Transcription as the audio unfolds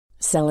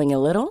Selling a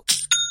little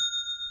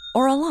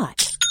or a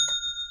lot?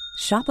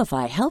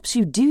 Shopify helps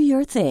you do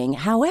your thing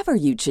however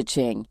you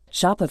cha-ching.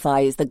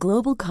 Shopify is the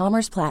global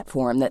commerce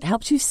platform that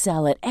helps you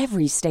sell at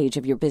every stage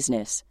of your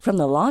business. From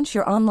the launch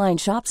your online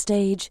shop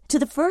stage to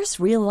the first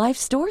real-life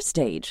store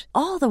stage,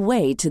 all the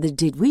way to the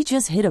did we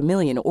just hit a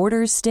million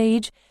orders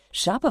stage.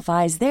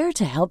 Shopify is there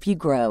to help you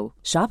grow.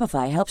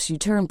 Shopify helps you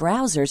turn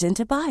browsers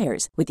into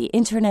buyers with the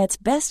internet's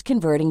best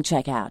converting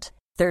checkout.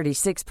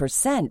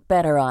 36%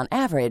 better on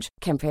average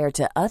compared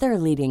to other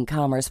leading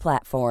commerce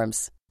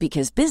platforms.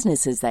 Because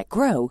businesses that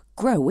grow,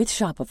 grow with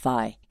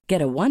Shopify.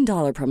 Get a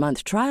 $1 per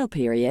month trial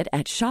period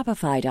at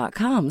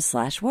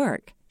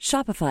shopify.com/work.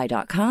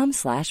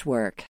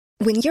 Shopify.com/work.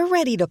 When you're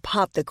ready to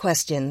pop the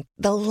question,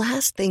 the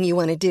last thing you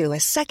want to do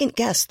is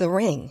second-guess the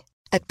ring.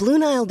 At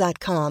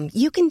BlueNile.com,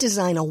 you can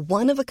design a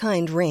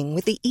one-of-a-kind ring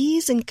with the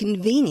ease and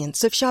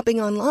convenience of shopping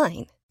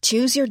online.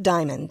 Choose your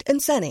diamond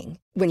and setting.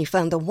 When you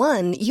find the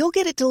one, you'll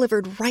get it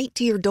delivered right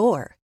to your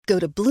door. Go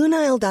to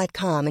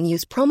BlueNile.com and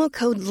use promo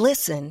code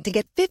LISTEN to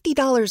get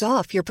 $50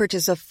 off your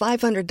purchase of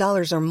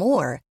 $500 or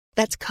more.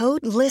 That's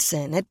code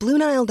LISTEN at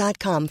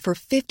BlueNile.com for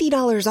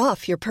 $50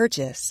 off your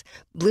purchase.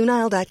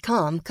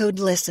 BlueNile.com, code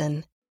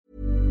LISTEN.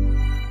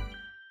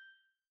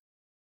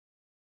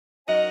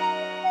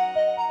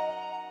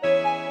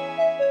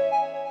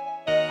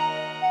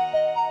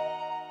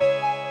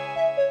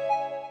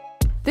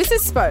 This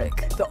is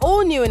Spoke, the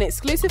all-new and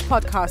exclusive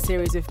podcast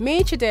series with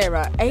me,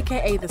 Chidera,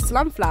 aka The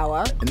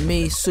Slumflower. And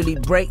me, Sully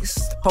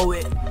Breaks,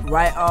 poet,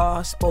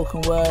 writer,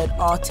 spoken word,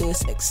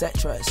 artist,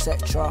 etc,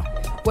 etc.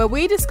 Where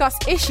we discuss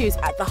issues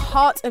at the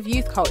heart of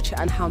youth culture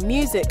and how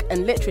music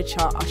and literature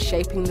are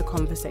shaping the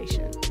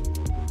conversation.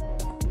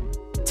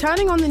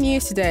 Turning on the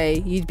news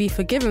today, you'd be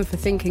forgiven for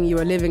thinking you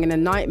are living in a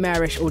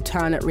nightmarish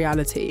alternate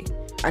reality.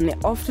 And it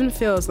often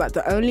feels like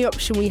the only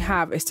option we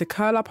have is to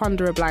curl up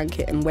under a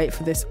blanket and wait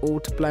for this all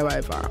to blow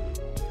over.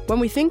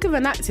 When we think of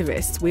an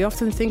activist, we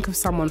often think of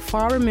someone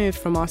far removed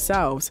from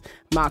ourselves.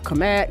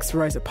 Malcolm X,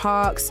 Rosa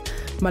Parks,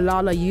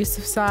 Malala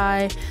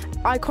Yousafzai,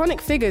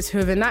 iconic figures who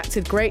have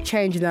enacted great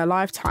change in their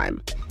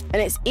lifetime. And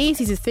it's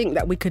easy to think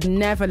that we could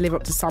never live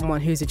up to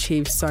someone who's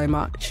achieved so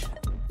much.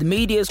 The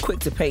media is quick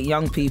to paint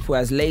young people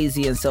as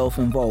lazy and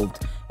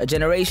self-involved, a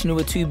generation who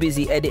are too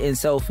busy editing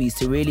selfies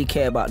to really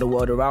care about the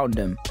world around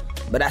them.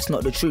 But that's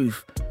not the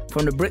truth.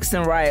 From the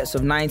Brixton riots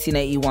of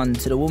 1981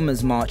 to the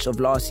Women's March of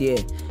last year,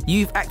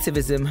 youth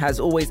activism has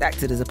always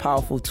acted as a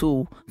powerful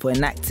tool for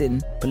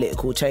enacting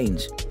political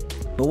change.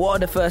 But what are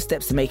the first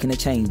steps to making a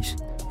change?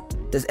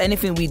 Does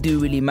anything we do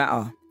really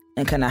matter?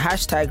 And can a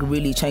hashtag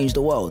really change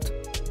the world?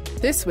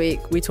 This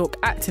week, we talk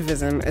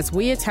activism as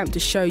we attempt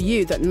to show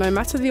you that no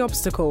matter the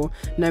obstacle,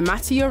 no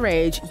matter your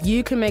age,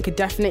 you can make a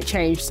definite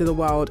change to the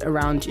world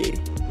around you.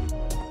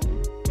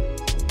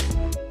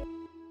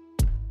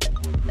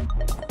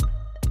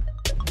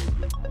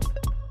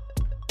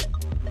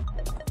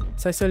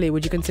 So, Sully,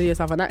 would you consider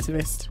yourself an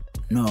activist?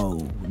 No.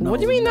 What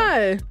do you mean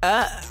no?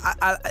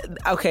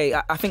 Okay,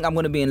 I think I'm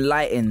going to be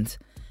enlightened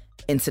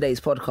in today's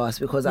podcast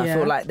because I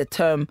feel like the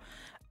term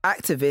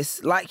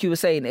activist, like you were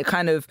saying, it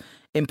kind of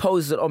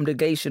imposes an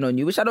obligation on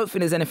you, which I don't think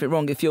there's anything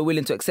wrong if you're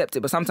willing to accept it.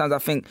 But sometimes I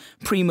think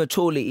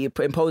prematurely it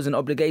imposes an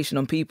obligation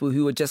on people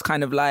who are just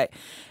kind of like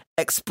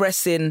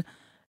expressing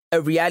a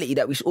reality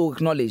that we should all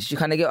acknowledge. You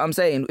kind of get what I'm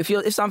saying?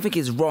 If something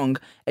is wrong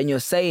and you're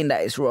saying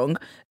that it's wrong,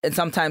 and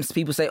sometimes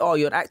people say, oh,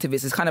 you're an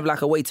activist, it's kind of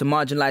like a way to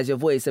marginalise your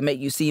voice and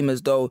make you seem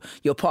as though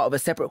you're part of a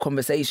separate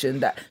conversation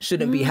that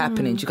shouldn't be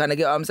happening. Do you kind of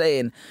get what I'm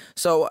saying?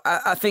 So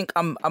I think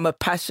I'm a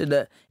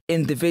passionate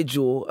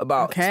individual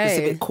about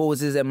specific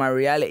causes and my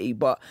reality,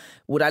 but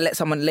would I let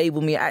someone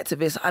label me an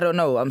activist? I don't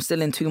know. I'm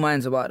still in two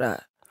minds about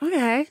that.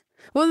 Okay.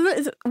 Well,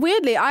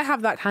 weirdly, I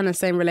have that kind of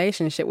same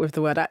relationship with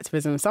the word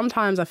activism.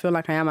 Sometimes I feel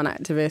like I am an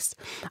activist.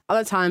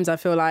 Other times I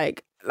feel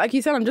like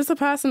you said, I'm just a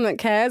person that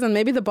cares, and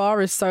maybe the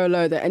bar is so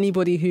low that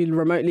anybody who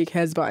remotely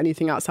cares about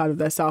anything outside of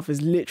their self is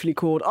literally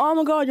called, oh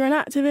my God, you're an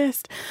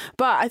activist.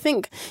 But I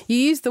think you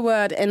used the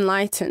word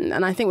enlighten,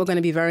 and I think we're going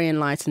to be very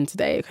enlightened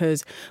today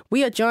because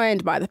we are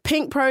joined by the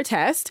Pink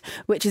Protest,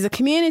 which is a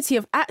community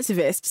of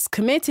activists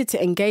committed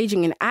to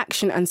engaging in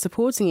action and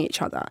supporting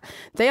each other.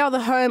 They are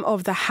the home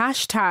of the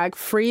hashtag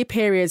Free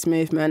Periods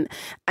movement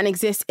and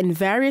exist in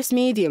various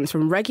mediums,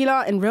 from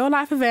regular and real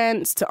life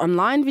events to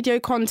online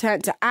video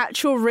content to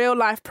actual real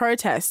life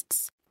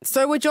protests.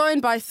 So we're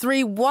joined by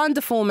three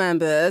wonderful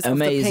members of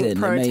the Pink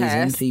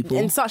Protest people.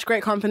 In such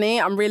great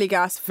company. I'm really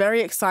gassed,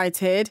 very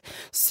excited,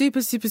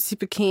 super, super,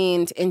 super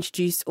keen to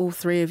introduce all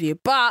three of you.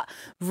 But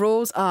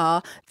rules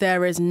are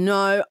there is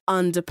no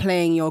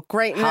underplaying your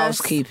greatness.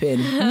 Housekeeping.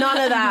 None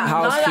of that.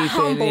 None of that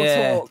humble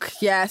talk.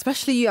 Yeah,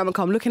 especially you,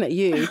 Amaka. I'm looking at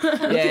you.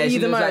 Looking at you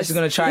the most. Like she's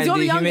going to try and do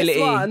humility.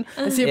 One,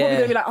 and so you're probably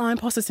going to be like, oh,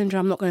 imposter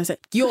syndrome. I'm not going to say,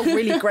 you're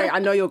really great. I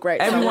know you're great.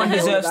 Everyone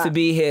deserves to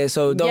be here,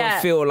 so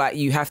don't feel like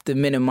you have to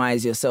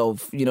minimise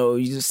yourself.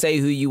 you say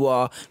who you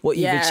are, what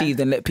you've achieved,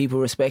 and let people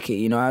respect it.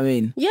 You know what I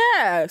mean?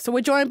 Yeah. So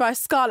we're joined by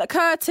Scarlett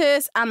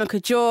Curtis,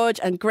 Amika George,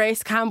 and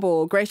Grace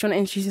Campbell. Grace, you want to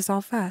introduce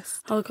yourself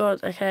first? Oh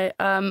God, okay.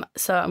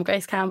 So I'm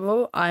Grace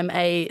Campbell. I'm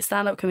a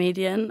stand-up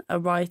comedian, a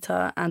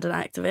writer, and an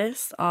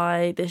activist.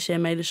 I this year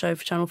made a show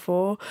for Channel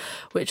 4,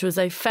 which was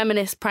a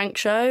feminist prank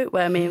show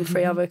where me and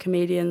 3 other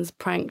comedians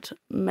pranked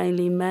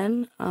mainly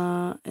men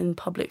in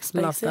public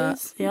spaces. Love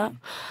that. Yeah,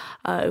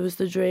 it was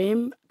the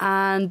dream.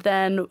 And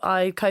then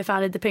I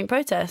co-founded the Pink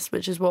Protest,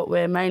 which is what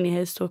we're mainly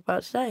here to talk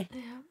about today.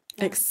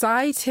 Yeah.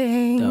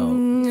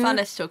 Exciting. It's fun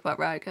to talk about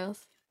Riot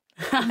Girls.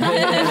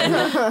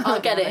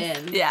 I'll get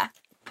it in. Yeah.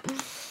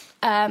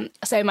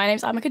 So my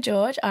name's Amika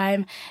George.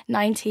 I'm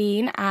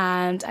 19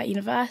 and at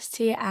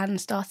university and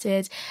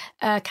started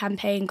a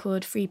campaign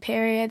called Free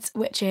Periods,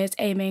 which is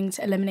aiming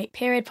to eliminate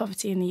period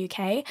poverty in the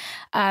UK.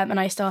 And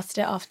I started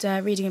it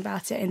after reading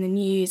about it in the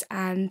news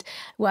and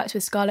worked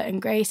with Scarlett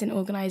and Grace in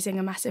organising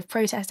a massive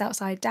protest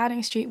outside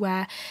Downing Street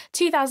where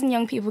 2,000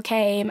 young people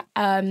came,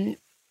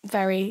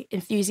 very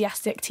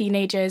enthusiastic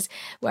teenagers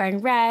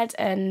wearing red,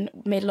 and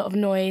made a lot of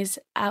noise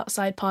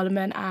outside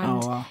Parliament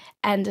and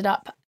ended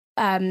up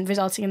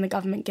resulting in the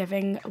government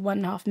giving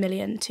 $1.5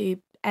 million to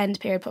end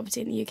period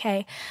poverty in the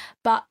UK.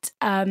 But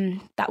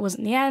that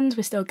wasn't the end.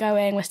 We're still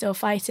going. We're still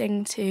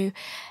fighting to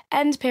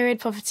end period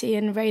poverty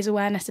and raise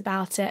awareness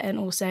about it, and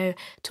also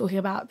talking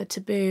about the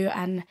taboo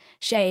and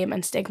shame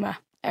and stigma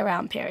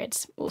around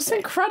periods. Also. It's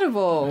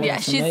incredible. Yeah,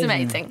 she's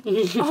amazing.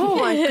 Oh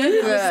my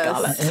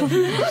goodness.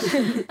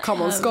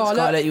 Come on, Scarlett.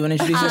 Scarlett, you want to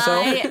introduce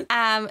yourself? I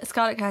am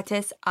Scarlett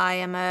Curtis. I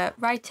am a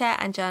writer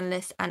and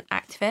journalist and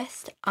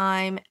activist.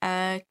 I'm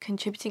a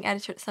contributing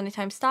editor at Sunday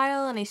Times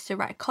Style, and I used to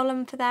write a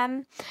column for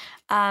them.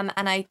 And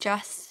I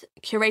just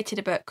curated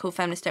a book called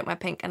Feminists Don't Wear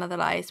Pink and Other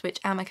Lies, which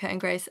Amika and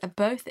Grace are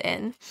both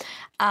in,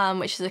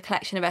 which is a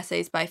collection of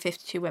essays by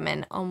 52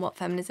 women on what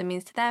feminism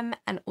means to them,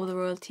 and all the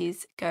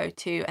royalties go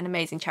to an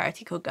amazing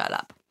charity called Girl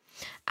Up.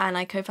 And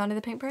I co-founded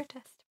the Pink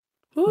Protest.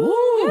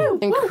 Ooh,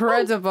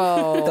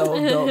 incredible.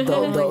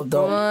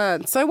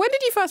 Dope. So when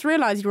did you first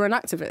realise you were an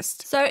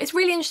activist? So it's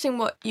really interesting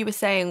what you were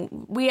saying.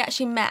 We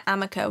actually met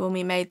Amika when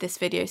we made this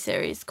video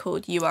series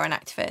called You Are an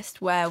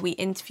Activist, where we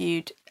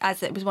interviewed,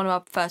 as it was one of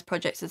our first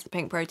projects as the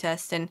Pink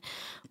Protest, and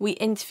we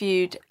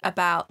interviewed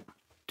about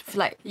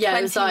 20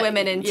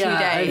 women in 2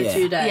 days.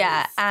 2 days.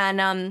 Yeah,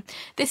 and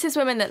this is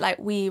women that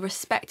we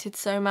respected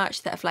so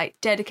much, that have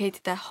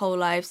dedicated their whole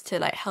lives to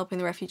helping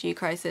the refugee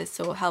crisis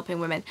or helping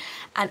women,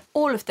 and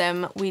all of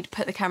them, we'd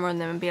put the camera on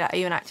them and be like, "Are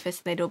you an activist?"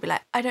 And they'd all be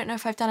like, "I don't know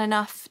if I've done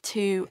enough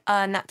to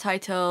earn that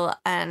title,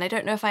 and I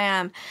don't know if I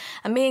am."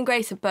 And me and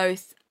Grace are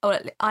both.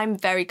 I'm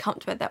very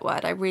comfortable with that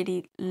word. I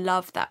really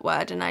love that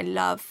word, and I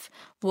love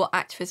what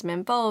activism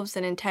involves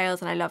and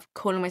entails, and I love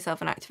calling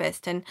myself an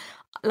activist. And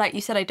like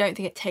you said, I don't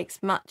think it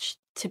takes much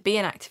to be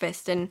an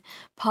activist, and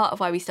part of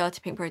why we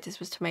started Pink Protest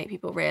was to make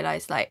people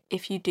realise,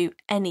 if you do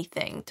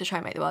anything to try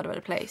and make the world a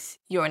better place,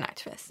 you're an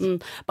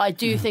activist. But I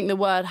do think the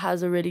word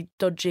has a really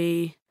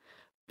dodgy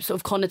sort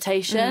of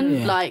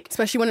connotation,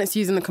 especially when it's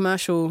used in a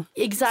commercial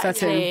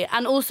setting.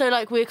 And also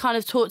we're kind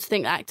of taught to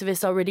think that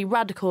activists are really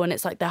radical, and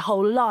it's their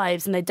whole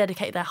lives, and they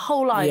dedicate their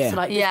whole lives to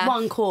this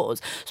one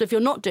cause. So if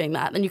you're not doing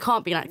that, then you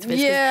can't be an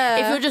activist.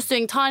 If you're just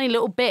doing tiny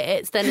little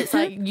bits, then it's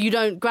you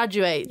don't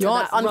graduate to you're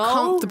that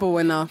uncomfortable role.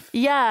 enough.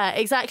 Yeah,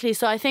 exactly.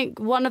 So I think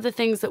one of the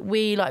things that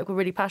we were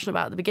really passionate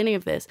about at the beginning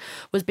of this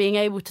was being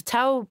able to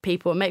tell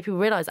people and make people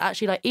realise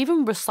actually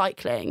even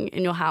recycling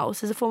in your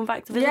house is a form of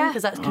activism,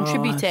 because that's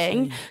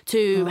contributing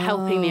to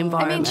helping the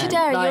environment. I mean,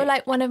 Chidera,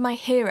 you're one of my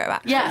hero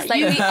actors. Yeah, the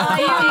idea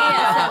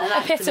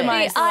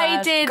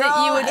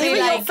that you would be even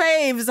your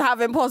faves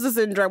have imposter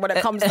syndrome when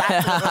it comes to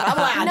activism. I'm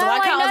like, do I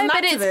count as an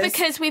but activist? it's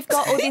because we've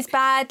got all these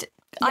bad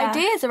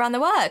ideas around the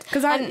word.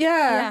 Because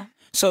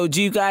So do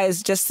you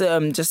guys, just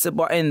to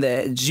butt in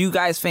there, do you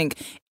guys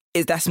think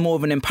that's more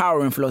of an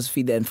empowering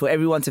philosophy then, for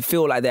everyone to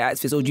feel like they're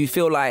activists? Or do you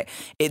feel like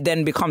it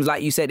then becomes,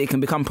 like you said, it can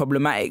become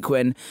problematic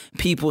when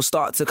people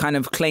start to kind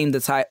of claim the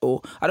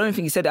title? I don't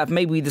think you said that,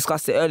 maybe we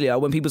discussed it earlier,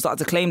 when people start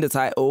to claim the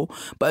title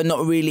but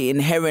not really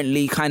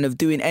inherently kind of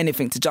doing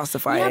anything to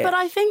justify it. Yeah, but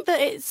I think that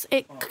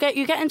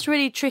you get into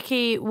really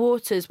tricky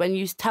waters when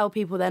you tell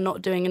people they're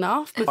not doing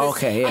enough.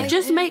 It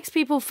just makes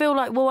people feel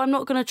like, well, I'm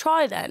not going to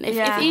try then.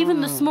 If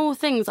even the small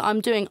things that I'm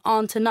doing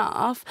aren't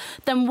enough,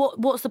 then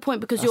what's the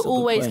point? Because you're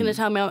always going to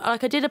tell me. I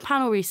did a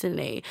panel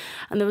recently,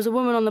 and there was a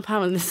woman on the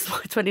panel, and this is why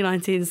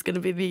 2019 is going to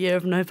be the year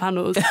of no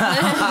panels. There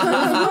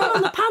was a woman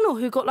on the panel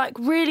who got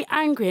really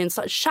angry and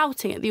started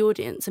shouting at the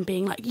audience and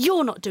being like,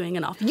 "You're not doing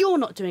enough, you're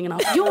not doing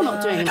enough, you're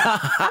not doing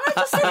enough." And I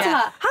just said to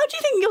her, how do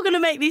you think you're going to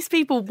make these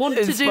people want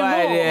to do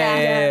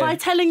more? By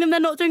telling them they're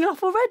not doing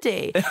enough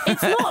already.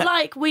 It's not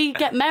like we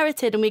get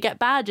merited and we get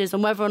badges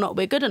on whether or not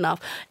we're good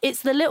enough.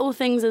 It's the little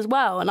things as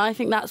well, and I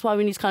think that's why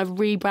we need to kind of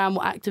rebrand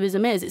what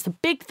activism is. It's the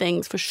big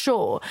things for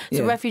sure. It's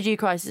a refugee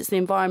crisis, it's the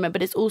environment,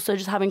 but it's also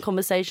just having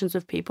conversations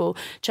with people,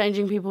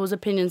 changing people's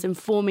opinions,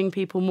 informing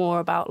people more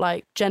about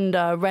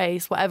gender,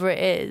 race, whatever it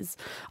is.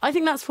 I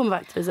think that's a form of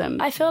activism.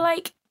 I feel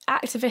like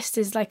activist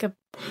is like a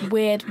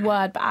weird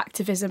word, but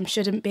activism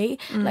shouldn't be.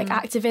 Like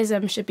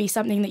activism should be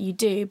something that you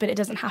do, but it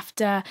doesn't have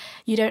to,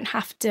 you don't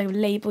have to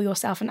label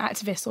yourself an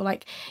activist, or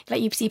like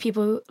you see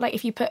people, like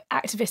if you put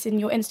activist in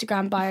your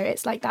Instagram bio,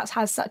 it's like that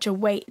has such a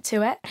weight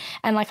to it.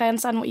 And like I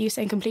understand what you're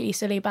saying completely,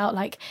 Sully, about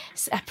like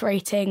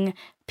separating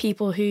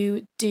people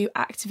who do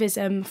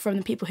activism from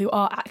the people who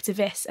are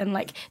activists and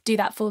like do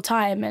that full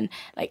time, and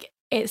like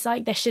it's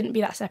like there shouldn't be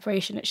that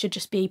separation. It should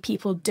just be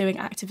people doing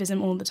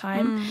activism all the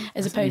time,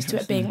 as opposed to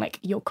it being like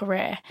your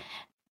career.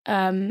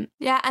 Yeah,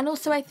 and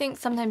also I think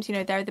sometimes, you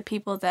know, there are the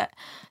people that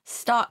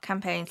start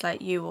campaigns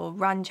like you or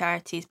run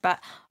charities, but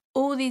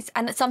all these,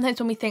 and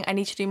sometimes when we think I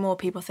need to do more,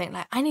 people think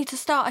like I need to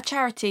start a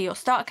charity or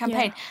start a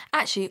campaign.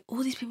 Actually,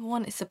 all these people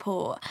want is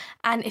support.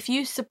 And if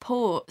you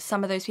support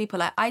some of those people,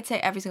 like I'd say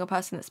every single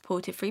person that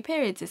supported Free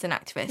Periods is an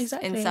activist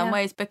in some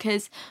ways,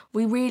 because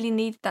we really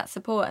needed that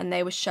support, and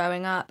they were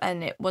showing up,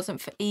 and it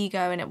wasn't for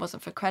ego and it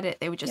wasn't for credit,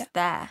 they were just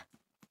there.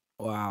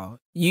 Wow.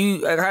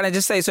 You kind of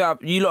just say, so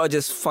you lot are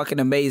just fucking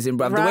amazing,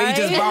 bruv. The way you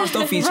just bounced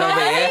off each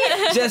other,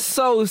 yeah? Just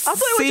so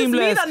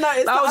seamless.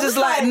 I was just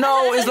like,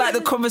 no, it's like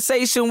the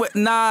conversation with,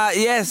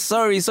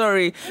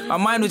 sorry. My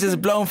mind was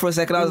just blown for a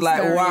second. I was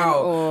like,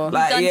 wow.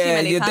 Like,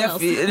 yeah, you're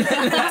definitely...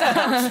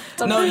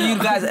 No, you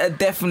guys are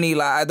definitely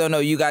like, I don't know,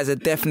 you guys are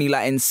definitely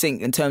like in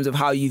sync in terms of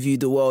how you view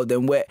the world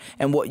and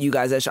what you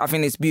guys are. I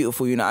think it's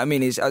beautiful, you know what I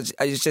mean? It's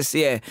just,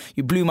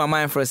 you blew my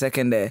mind for a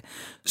second there.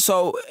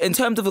 So in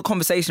terms of the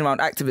conversation around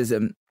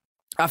activism,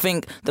 I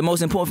think the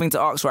most important thing to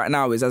ask right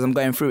now is, as I'm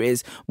going through,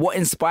 is what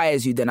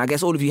inspires you then? I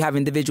guess all of you have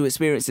individual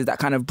experiences that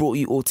kind of brought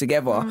you all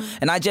together.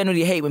 And I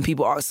generally hate when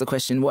people ask the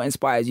question, what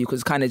inspires you?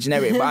 Because it's kind of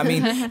generic. But I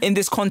mean, in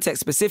this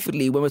context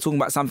specifically, when we're talking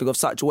about something of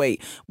such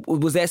weight,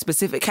 was there a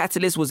specific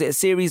catalyst? Was it a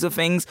series of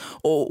things?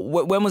 Or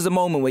when was the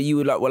moment where you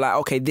were like,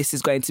 okay, this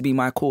is going to be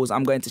my cause,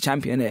 I'm going to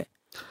champion it?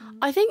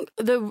 I think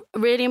the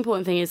really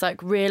important thing is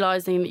like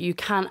realising that you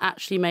can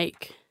actually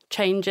make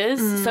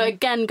changes. So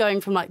again,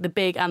 going from like the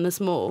big and the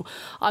small,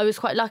 I was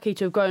quite lucky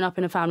to have grown up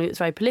in a family that's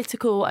very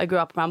political. I grew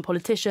up around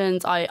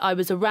politicians. I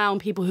was around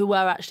people who were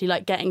actually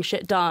like getting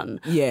shit done.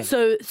 Yeah.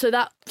 So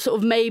that sort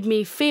of made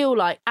me feel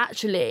like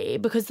actually,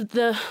 because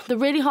the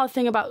really hard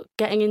thing about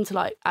getting into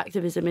like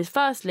activism is,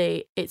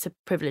 firstly, it's a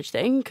privilege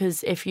thing,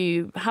 because if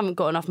you haven't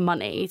got enough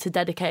money to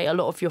dedicate a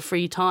lot of your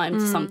free time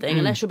to something,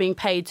 unless you're being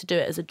paid to do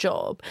it as a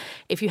job,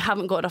 if you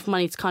haven't got enough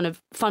money to kind of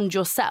fund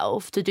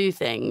yourself to do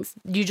things,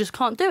 you just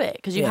can't do it,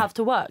 because you have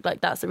to work.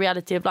 Like, that's the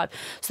reality of life.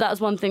 So that was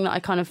one thing that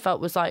I kind of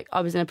felt was like I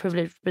was in a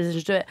privileged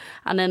position to do it.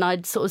 And then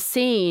I'd sort of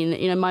seen,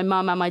 you know, my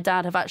mum and my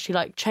dad have actually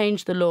like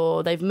changed the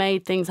law. They've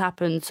made things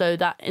happen. So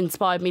that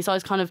inspired me. So I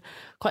was kind of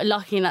quite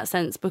lucky in that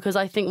sense, because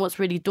I think what's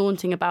really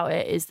daunting about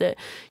it is that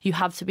you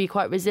have to be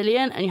quite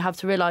resilient, and you have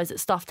to realise that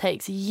stuff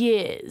takes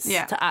years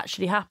to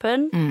actually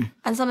happen.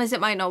 And sometimes it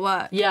might not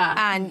work. Yeah.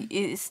 And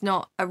it's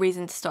not a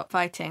reason to stop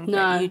fighting.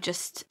 No.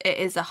 But it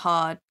is a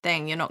hard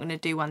thing. You're not going to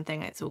do one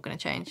thing, it's all going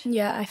to change.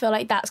 Yeah, I feel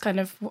like that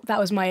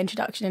was my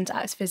introduction into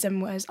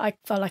activism, was I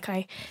felt like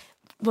I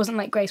wasn't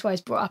like Grace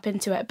Wise brought up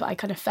into it, but I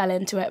kind of fell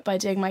into it by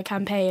doing my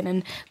campaign,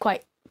 and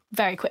quite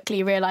very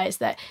quickly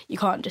realised that you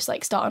can't just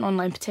like start an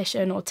online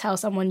petition or tell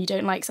someone you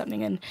don't like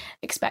something and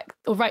expect,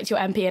 or write to your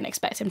MP and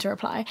expect him to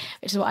reply,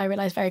 which is what I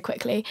realised very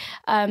quickly.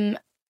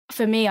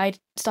 For me, I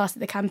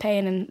started the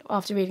campaign, and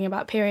after reading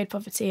about period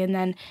poverty, and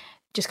then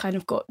just kind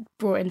of got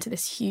brought into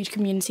this huge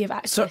community of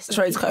activists.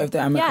 Sorry to cut off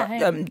there,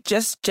 Emma.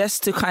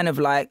 Just to kind of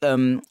like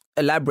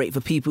elaborate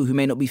for people who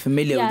may not be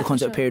familiar with the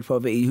concept of period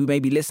poverty, who may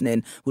be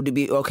listening, would it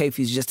be okay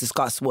for you to just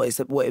discuss what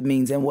it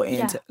means and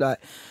like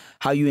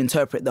how you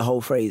interpret the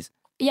whole phrase?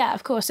 Yeah,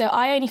 of course. So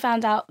I only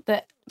found out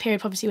that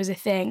period poverty was a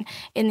thing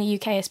in the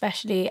UK,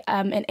 especially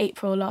in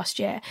April last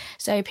year.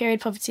 So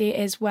period poverty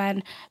is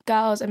when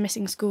girls are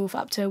missing school for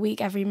up to a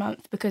week every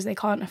month because they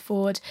can't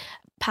afford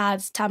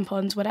pads,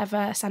 tampons,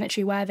 whatever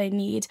sanitary wear they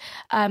need.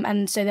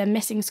 And so they're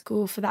missing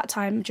school for that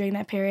time during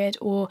their period,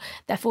 or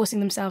they're forcing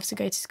themselves to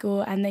go to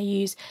school, and they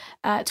use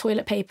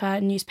toilet paper,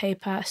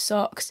 newspaper,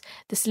 socks,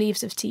 the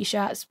sleeves of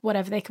T-shirts,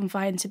 whatever they can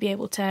find to be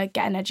able to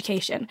get an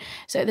education.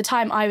 So at the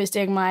time I was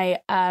doing I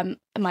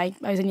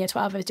was in year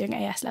 12, I was doing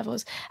AS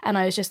levels, and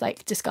I was just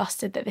like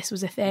disgusted that this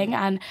was a thing,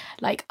 and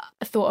like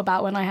I thought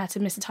about when I had to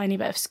miss a tiny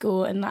bit of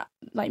school, and that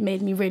like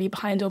made me really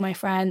behind all my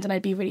friends, and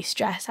I'd be really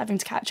stressed having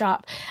to catch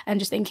up, and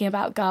just thinking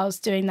about girls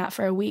doing that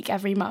for a week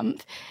every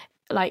month.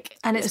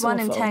 And it's 1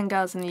 in 10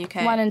 girls in the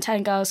UK. 1 in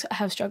 10 girls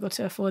have struggled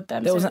to afford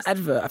them. There was an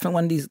advert. I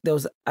think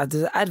there's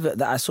an advert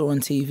that I saw on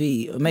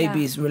TV.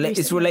 Maybe it's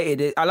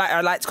related.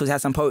 I liked because it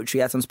had some poetry,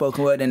 had some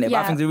spoken word in it. But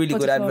I think it's a really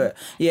good advert.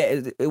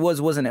 Yeah, it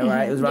was, wasn't it?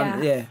 Right? It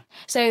was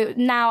So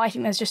now I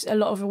think there's just a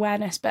lot of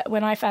awareness. But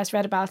when I first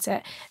read about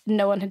it,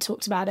 no one had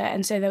talked about it,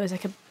 and so there was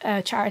like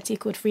a charity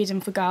called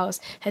Freedom for Girls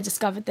had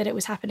discovered that it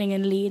was happening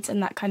in Leeds,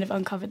 and that kind of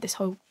uncovered this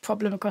whole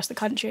problem across the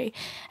country.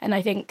 And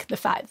I think the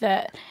fact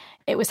that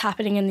it was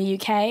happening in the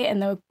UK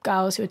and there were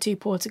girls who were too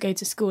poor to go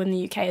to school in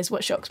the UK is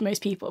what shocks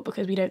most people,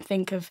 because we don't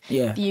think of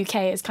the UK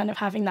as kind of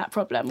having that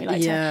problem. We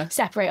like to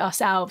separate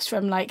ourselves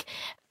from like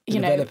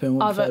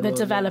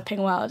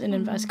developing world in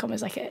inverted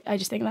commas. Like I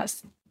just think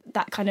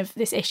that kind of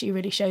this issue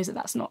really shows that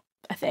that's not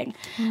a thing.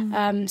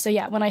 So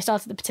yeah, when I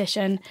started the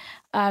petition,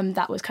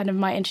 that was kind of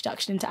my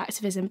introduction into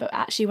activism. But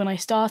actually, when I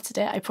started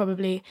it, I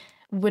probably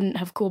wouldn't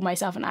have called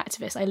myself an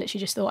activist. I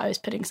literally just thought I was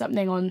putting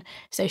something on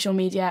social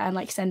media and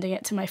like sending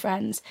it to my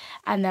friends.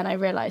 And then I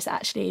realised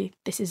actually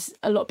this is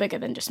a lot bigger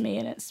than just me,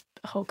 and it's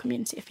a whole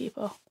community of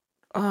people.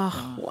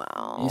 Oh,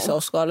 wow.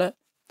 Yourself, Scarlett?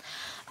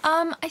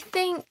 I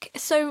think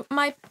so.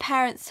 My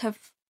parents have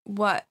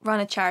run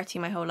a charity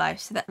my whole life,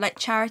 so that like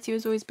charity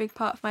was always a big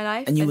part of my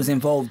life. And you was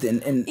involved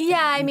in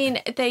yeah, I mean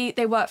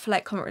they work for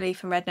like Comic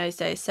Relief and Red Nose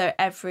Day, so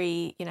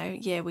every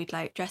year we'd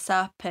like dress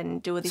up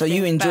and do all these things. So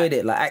you enjoyed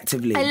it like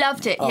actively? I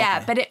loved it,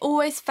 yeah, but it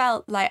always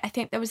felt like, I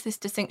think there was this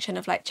distinction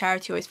of like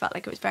charity always felt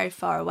like it was very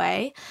far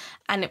away,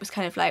 and it was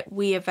kind of like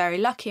we are very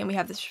lucky and we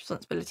have this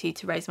responsibility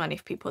to raise money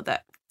for people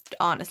that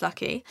aren't as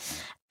lucky.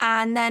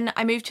 And then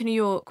I moved to New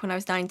York when I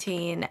was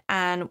 19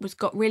 and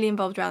got really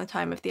involved around the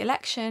time of the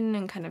election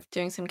and kind of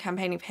doing some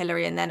campaigning for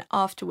Hillary, and then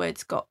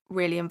afterwards got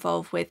really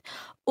involved with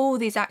all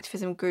these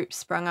activism groups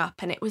sprung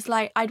up. And it was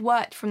like I'd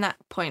worked in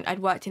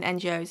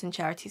NGOs and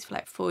charities for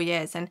like 4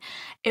 years, and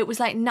it was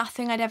like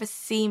nothing I'd ever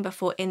seen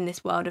before in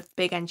this world of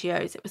big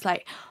NGOs. It was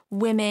like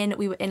women,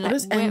 we were in like...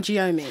 What does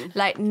NGO mean?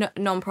 Like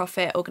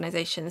non-profit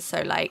organisations,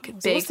 so like so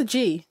big... what's the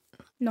G?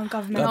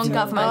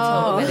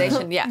 Non-governmental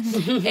organisation, yeah.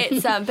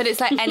 It's but it's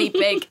like any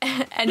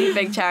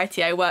big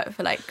charity. I worked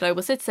for like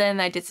Global Citizen.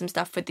 I did some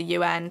stuff with the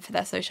UN for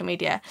their social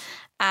media,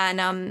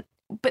 and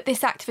but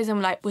this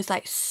activism was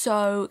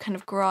so kind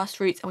of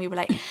grassroots, and we were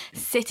like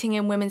sitting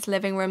in women's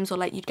living rooms, or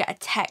like you'd get a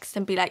text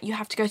and be like, you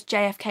have to go to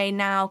JFK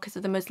now because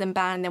of the Muslim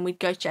ban, and then we'd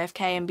go to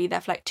JFK and be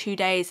there for like 2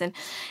 days, and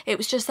it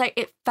was just like,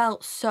 it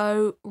felt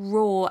so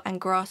raw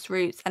and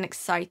grassroots and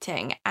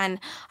exciting. And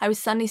I was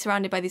suddenly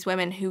surrounded by these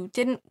women who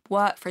didn't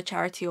work for a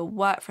charity or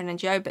work for an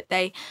NGO, but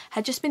they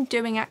had just been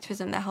doing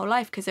activism their whole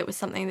life because it was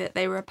something that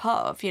they were a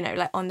part of,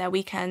 like on their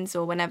weekends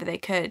or whenever they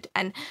could.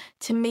 And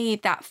to me,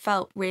 that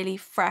felt really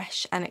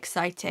fresh and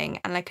exciting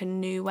and like a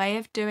new way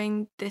of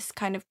doing this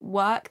kind of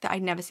work that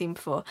I'd never seen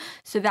before.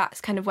 So that's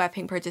kind of where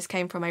Pink Protest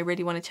came from. I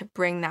really wanted to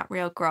bring that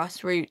real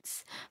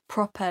grassroots,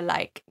 proper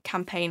like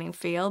campaigning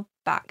feel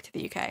back to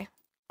the UK.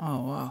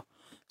 Oh, wow.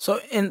 So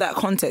in that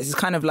context, it's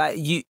kind of like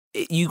you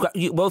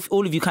both,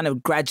 all of you kind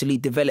of gradually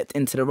developed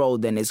into the role.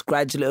 Then it's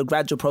a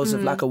gradual process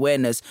of like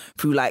awareness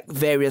through like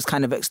various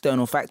kind of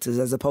external factors,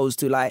 as opposed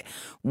to like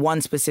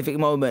one specific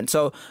moment.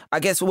 So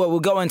I guess we'll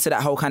go into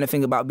that whole kind of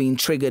thing about being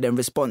triggered and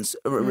responsive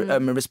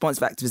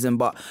activism.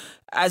 But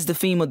as the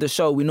theme of the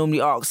show, we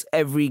normally ask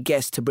every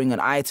guest to bring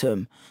an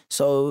item.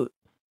 So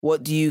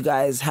what do you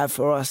guys have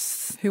for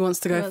us? Who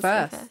wants to go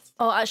first?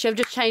 Oh, actually, I've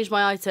just changed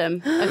my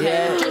item. Okay,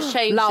 Yeah. I've just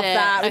changed Love it.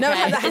 that. We never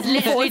had that It's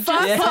before. literally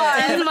just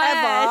popped into my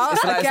head.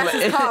 It's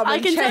like- I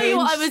can tell you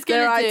what I was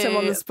going to item do,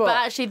 on the spot. but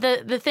actually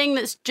the thing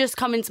that's just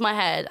come into my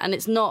head, and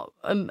it's not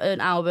an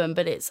album,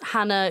 but it's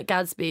Hannah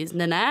Gadsby's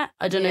Nanette.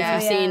 I don't know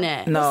if you've seen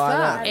it. No,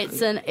 I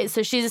don't.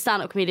 So she's a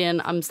stand-up comedian.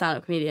 I'm a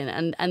stand-up comedian,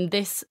 and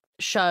this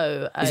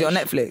show Is it on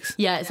Netflix?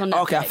 Yeah, it's on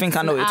Netflix. Okay, I think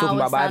I know what you're talking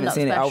about, but I haven't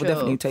seen it. I will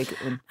definitely take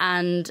it in.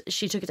 And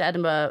she took it to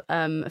Edinburgh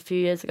a few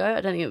years ago.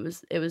 I don't think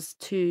it was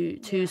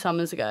two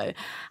summers ago.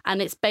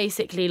 And it's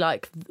basically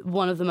like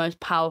one of the most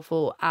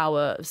powerful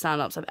hour of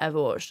stand-ups I've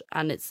ever watched.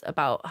 And it's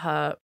about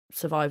her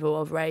survival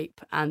of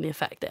rape and the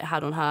effect that it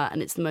had on her.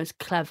 And it's the most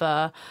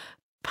clever,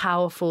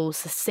 powerful,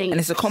 succinct. And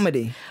it's a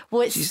comedy.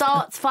 Well, it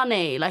starts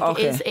funny. Like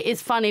it is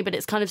funny, but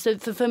it's kind of, so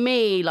for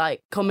me,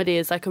 like comedy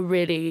is like a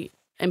really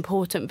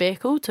important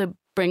vehicle to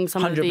bring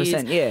some of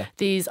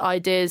these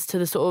ideas to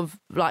the sort of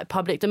like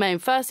public domain.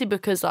 Firstly,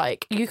 because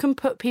like you can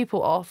put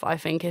people off, I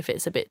think, if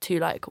it's a bit too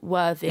like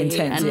worthy and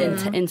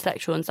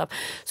intellectual and stuff.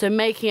 So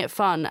making it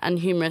fun and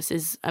humorous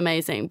is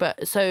amazing.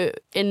 But so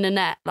in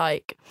Nanette,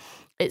 like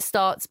it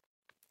starts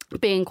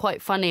being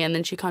quite funny, and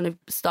then she kind of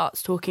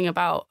starts talking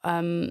about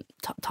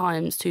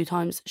two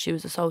times she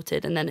was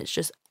assaulted, and then it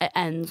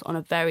ends on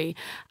a very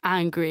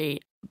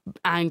angry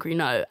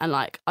note. And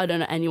like, I don't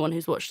know anyone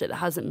who's watched it that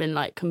hasn't been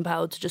like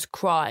compelled to just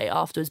cry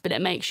afterwards, but it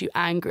makes you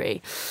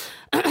angry.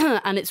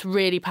 And it's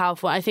really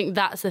powerful. I think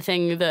that's the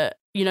thing that,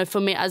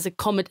 for me as a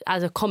comic,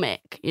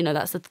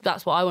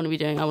 that's what I want to be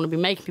doing. I want to be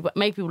make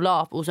people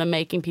laugh, also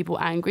making people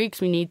angry,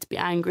 because we need to be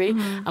angry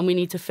and we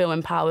need to feel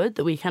empowered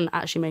that we can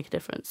actually make a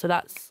difference. So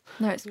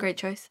it's a great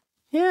choice.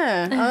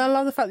 Yeah. And I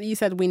love the fact that you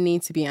said we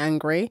need to be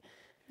angry.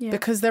 Yeah.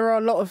 Because there are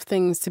a lot of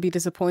things to be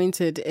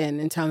disappointed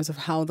in terms of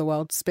how the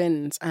world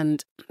spins.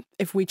 And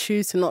if we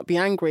choose to not be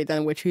angry,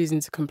 then we're choosing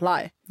to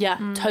comply. Yeah,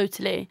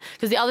 totally.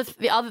 Because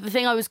the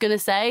thing I was going to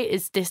say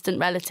is Distant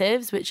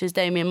Relatives, which is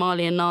Damian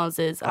Marley and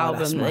Nas's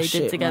album that they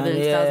did together in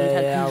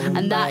 2010.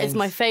 And that is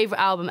my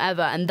favourite album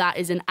ever. And that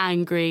is an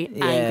angry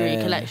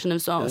collection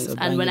of songs.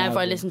 And whenever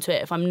I listen to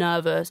it, if I'm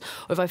nervous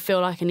or if I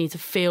feel like I need to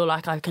feel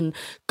like I can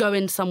go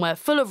in somewhere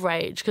full of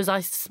rage, because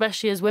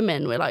especially as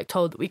women, we're like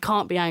told that we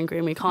can't be angry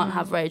and we can't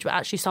have rage, but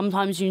actually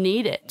sometimes you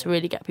need it to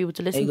really get people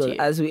to listen to you.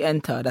 As we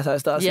enter, that's how it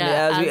starts.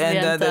 Yeah, as we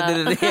enter. I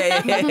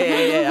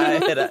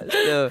hear that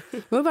still.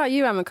 about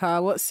you,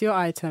 Amika? What's your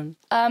item?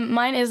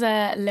 Mine is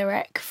a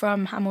lyric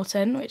from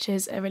Hamilton, which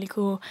is a really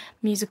cool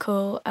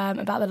musical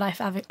about the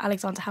life of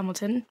Alexander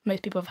Hamilton.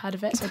 Most people have heard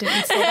of it, so I didn't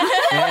need to say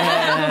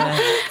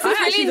that.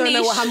 I actually don't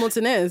know what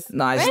Hamilton is.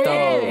 Nice, dope.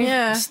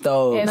 Yeah.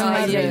 Dope. It's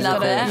amazing.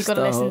 You've got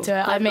to listen to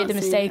it. I made the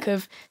not mistake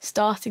of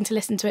starting to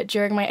listen to it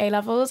during my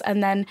A-levels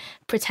and then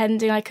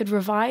pretending I could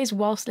revise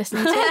whilst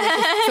listening to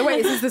it. So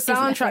wait, is this the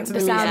soundtrack to the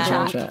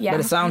soundtrack? Yeah.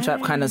 But the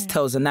soundtrack kind of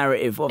tells the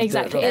narrative of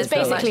exactly. the... It's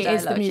basically dialogue,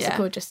 is the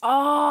musical. Just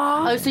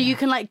Oh, so you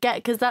can like get,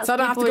 because that's So I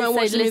don't have to go and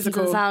watch the listen to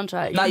the musical.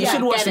 soundtrack. No, you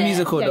should watch the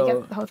musical though.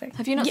 get the whole thing.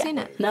 Have you not seen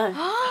it? No.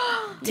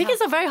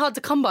 Tickets are very hard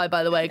to come by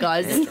the way,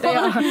 guys. They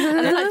are.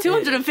 And they're like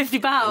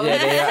 £250. Yeah,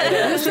 they are.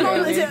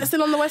 Is it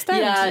still on the West End?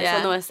 Yeah, it's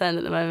on the West End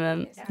at the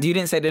moment. You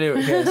didn't say the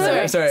lyric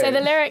here. Sorry. So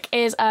the lyric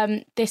is,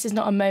 this is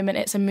not a moment,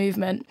 it's a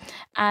movement.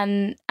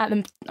 And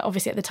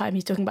obviously at the time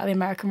he's talking about the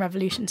American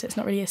Revolution, so it's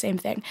not really the same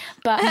thing.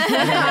 But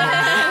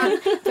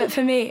but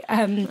for me,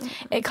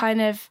 it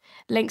kind of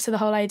links to the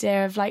whole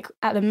idea of like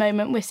at the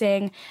moment we're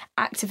seeing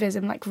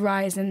activism like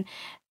rise, and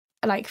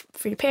like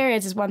free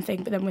periods is one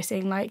thing, but then we're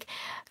seeing like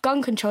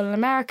gun control in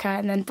America,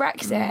 and then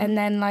Brexit, and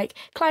then like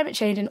climate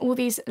change, and all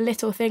these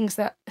little things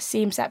that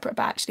seem separate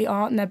but actually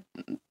aren't. And they're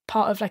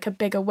part of like a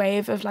bigger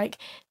wave of like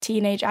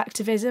teenage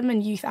activism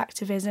and youth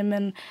activism,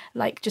 and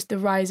like just the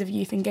rise of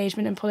youth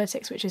engagement in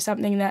politics, which is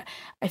something that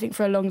I think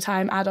for a long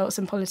time adults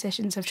and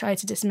politicians have tried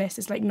to dismiss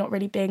as like not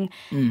really being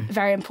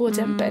very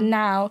important. But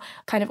now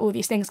kind of all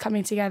these things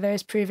coming together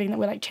is proving that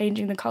we're like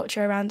changing the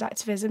culture around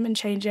activism and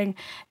changing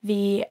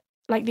the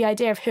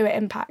idea of who it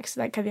impacts,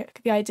 like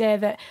the idea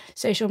that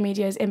social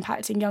media is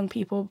impacting young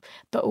people,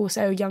 but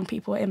also young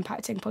people are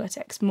impacting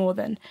politics more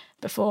than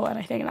before. And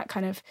I think that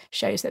kind of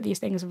shows that these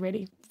things are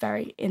really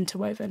very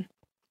interwoven.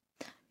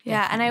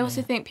 Yeah, and I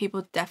also think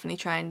people definitely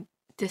try and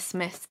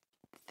dismiss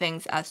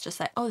things as just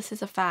like, oh, this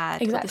is a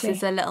fad, or this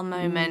is a little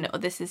moment, or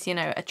this is,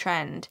 a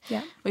trend.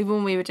 Yeah.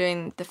 When we were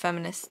doing the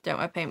feminist Don't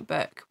Wear Paint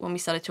book, when we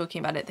started talking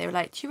about it, they were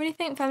like, do you really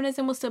think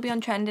feminism will still be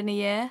on trend in a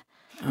year?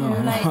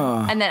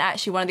 And then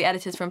actually one of the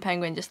editors from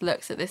Penguin just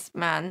looks at this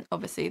man,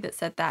 obviously, that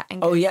said that.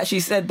 And goes, he actually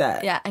said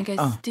that? Yeah, and goes,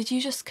 did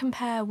you just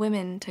compare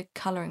women to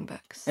colouring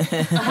books? Which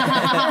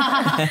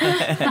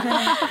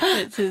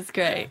is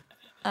great.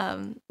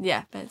 But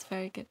it's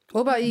very good.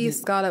 What about you,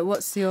 Scarlett?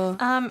 What's your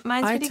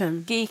mine's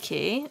item? Really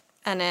geeky,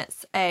 and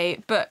it's a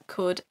book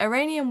called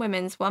Iranian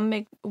Women's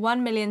 1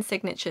 Million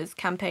Signatures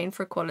Campaign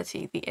for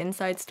Equality, The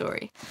Inside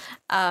Story,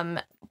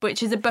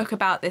 which is a book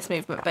about this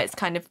movement, but it's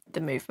kind of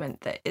the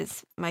movement that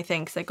is my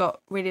thing, because I got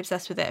really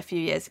obsessed with it a few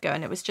years ago,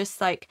 and it was just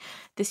like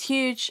this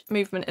huge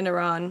movement in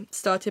Iran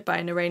started by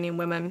an Iranian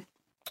woman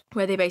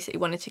where they basically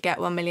wanted to get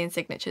 1 million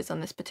signatures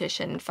on this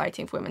petition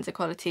fighting for women's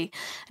equality.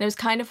 And it was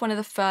kind of one of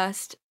the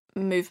first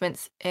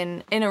movements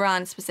in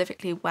Iran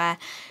specifically where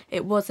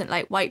it wasn't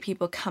like white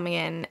people coming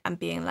in and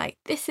being like,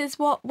 this is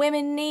what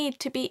women need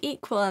to be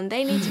equal and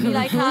they need to be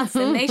like us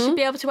and they should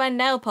be able to wear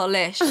nail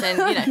polish. And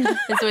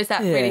there's always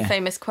that really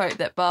famous quote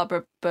that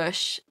Barbara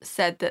Bush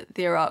said that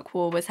the Iraq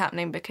War was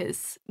happening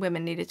because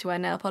women needed to wear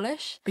nail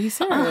polish. Are you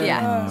serious?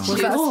 Yeah.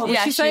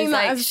 Was she saying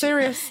that as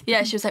serious?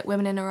 Yeah, she was like,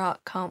 women in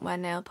Iraq can't wear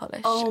nail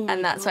polish.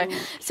 And that's why.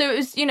 So it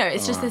was,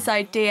 it's just this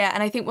idea.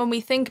 And I think when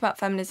we think about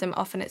feminism,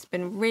 often it's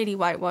been really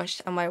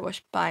whitewashed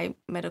by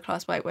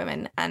middle-class white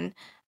women. And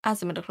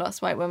as a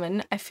middle-class white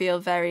woman, I feel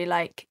very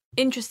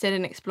interested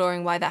in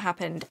exploring why that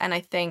happened. And I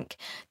think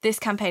this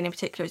campaign in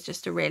particular is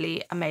just a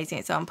really amazing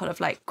example of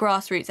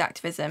grassroots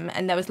activism.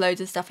 And there was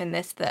loads of stuff in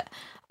this that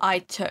I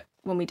took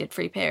when we did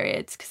Free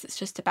Periods, because it's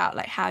just about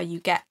how you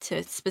get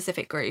to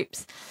specific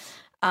groups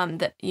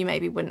that you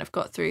maybe wouldn't have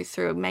got through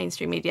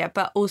mainstream media,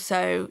 but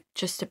also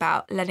just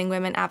about letting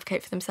women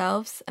advocate for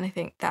themselves. And I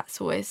think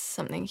that's always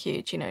something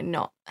huge,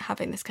 not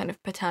having this kind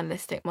of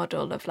paternalistic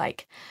model of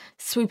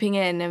swooping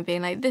in and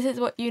being like, this is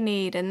what you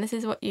need and this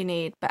is what you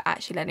need, but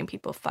actually letting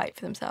people fight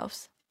for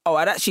themselves. Oh,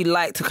 I'd actually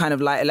like to kind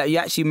of you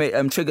actually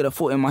triggered a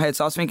thought in my head.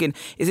 So I was thinking,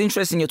 it's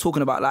interesting you're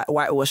talking about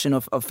whitewashing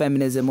of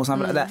feminism or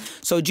something like that.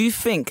 So do you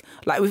think,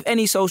 with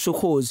any social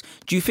cause,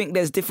 do you think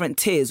there's different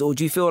tiers, or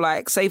do you feel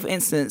say for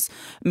instance,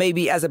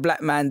 maybe as a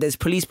black man, there's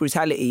police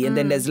brutality and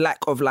then there's lack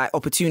of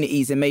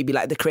opportunities in maybe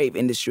the creative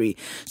industry.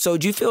 So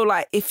do you feel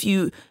if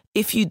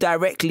you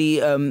directly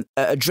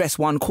address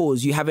one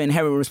cause, you have an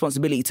inherent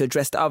responsibility to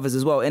address the others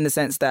as well, in the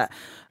sense that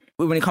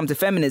when it comes to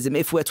feminism,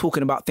 if we're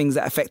talking about things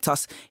that affect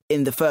us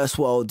in the first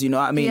world, you know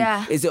what I mean?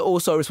 Yeah. Is it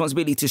also a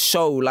responsibility to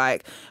show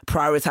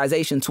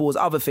prioritization towards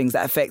other things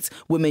that affect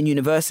women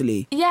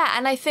universally? Yeah,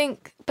 and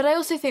but I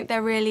also think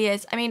there really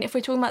is, if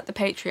we're talking about the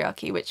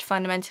patriarchy, which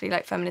fundamentally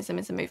feminism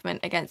is a movement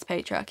against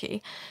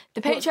patriarchy.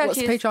 The patriarchy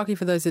What's patriarchy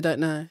for those who don't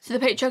know? So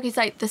the patriarchy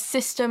is the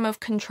system of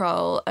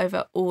control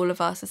over all of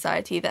our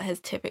society that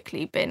has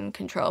typically been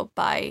controlled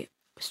by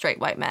straight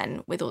white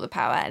men with all the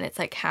power, and it's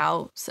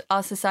how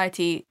our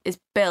society is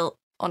built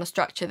on a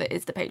structure that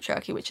is the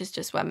patriarchy, which is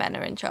just where men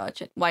are in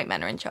charge, white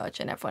men are in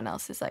charge, and everyone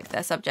else is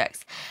their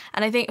subjects.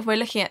 And I think if we're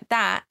looking at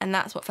that, and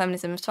that's what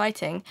feminism is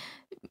fighting,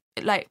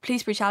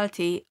 police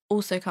brutality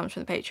also comes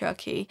from the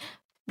patriarchy.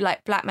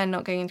 like black men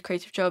not getting into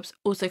creative jobs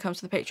also comes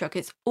to the patriarchy.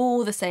 It's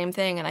all the same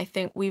thing. And I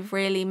think we've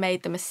really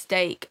made the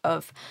mistake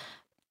of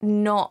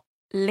not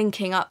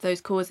linking up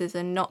those causes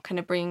and not kind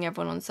of bringing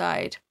everyone on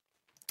side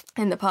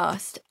in the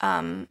past.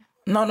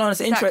 No, it's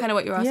interesting. Is that kind of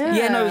what you're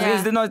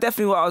asking? No,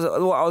 definitely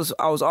what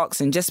I was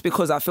asking. Just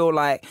because I feel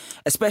like,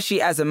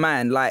 especially as a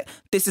man, like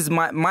this is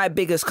my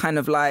biggest kind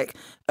of like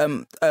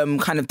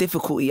kind of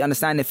difficulty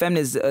understanding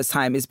feminism as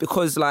time is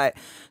because, like,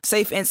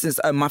 say for instance,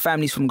 my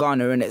family's from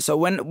Ghana, innit? So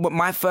when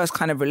my first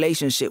kind of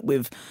relationship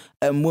with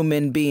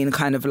women being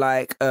kind of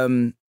like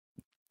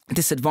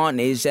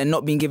disadvantaged and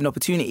not being given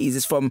opportunities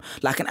is from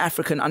like an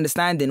African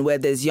understanding where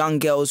there's young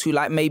girls who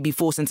like may be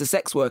forced into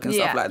sex work and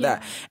stuff like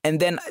that. And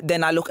then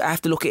I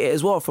have to look at it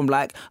as well from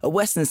like a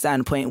Western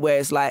standpoint where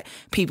it's like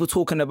people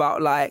talking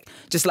about like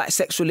just like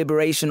sexual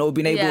liberation or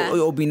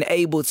being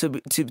able to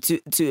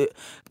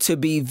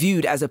be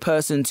viewed as a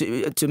person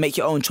to make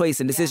your own choice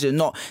and decision,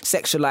 not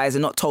sexualized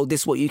and not told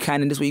this what you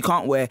can and this what you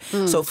can't wear.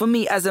 So for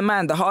me as a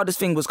man, the hardest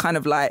thing was kind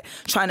of like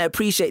trying to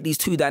appreciate these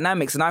two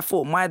dynamics, and I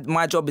thought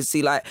my job is to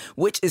see like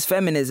which is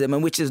feminism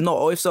and which is not,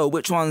 or if so,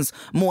 which one's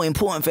more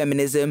important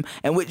feminism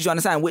and which, you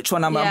understand, which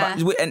one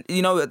and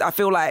you know, I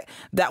feel like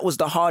that was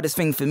the hardest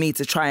thing for me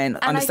to try and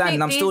understand,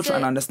 and I'm still trying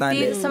to understand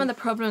it. These are some of the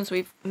problems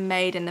we've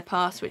made in the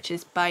past, which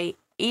is by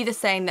either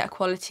saying that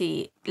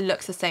equality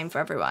looks the same for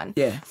everyone.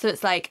 Yeah. So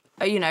it's like,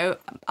 you know,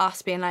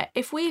 us being like,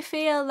 if we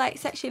feel like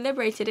sexually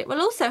liberated, it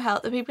will also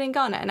help the people in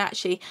Ghana. And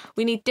actually,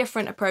 we need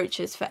different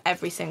approaches for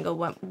every single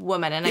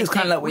woman. And I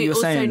think like we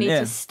also need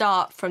to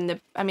start from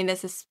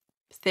there's this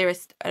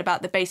theorist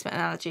about the basement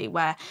analogy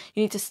where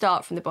you need to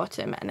start from the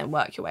bottom and then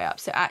work your way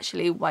up. So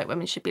actually white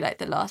women should be like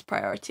the last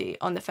priority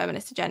on the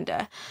feminist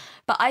agenda.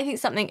 But I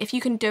think if you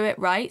can do it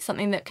right,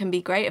 something that can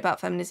be great about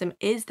feminism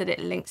is that it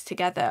links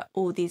together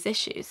all these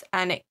issues.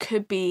 And it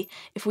could be,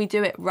 if we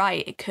do it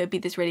right, it could be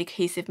this really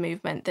cohesive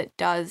movement that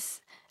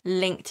does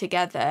link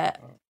together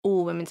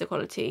all women's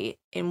equality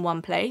in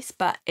one place.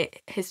 But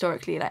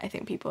historically, like, I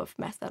think people have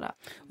messed that up.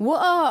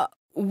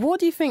 What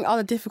do you think are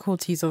the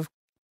difficulties of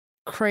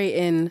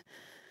creating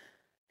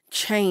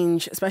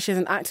change, especially as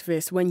an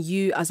activist, when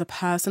you as a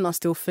person are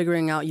still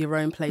figuring out your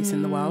own place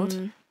in the world?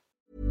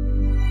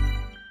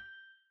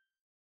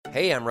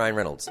 Hey, I'm Ryan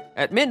Reynolds.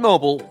 At Mint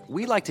Mobile,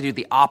 we like to do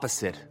the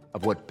opposite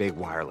of what Big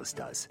Wireless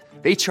does.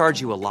 They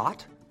charge you a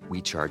lot, we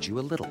charge you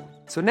a little.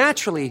 So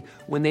naturally,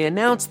 when they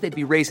announced they'd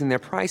be raising their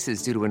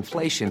prices due to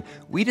inflation,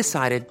 we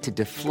decided to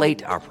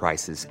deflate our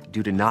prices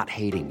due to not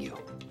hating you.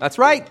 That's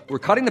right. We're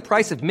cutting the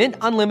price of Mint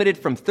Unlimited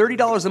from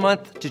 $30 a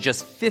month to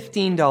just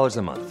 $15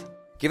 a month.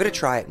 Give it a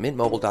try at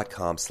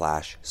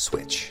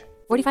mintmobile.com/switch.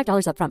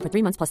 $45 up front for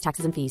 3 months plus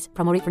taxes and fees.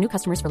 Promo rate for new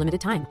customers for limited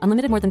time.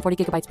 Unlimited more than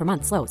 40 gigabytes per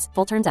month. Slows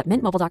full terms at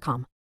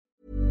mintmobile.com.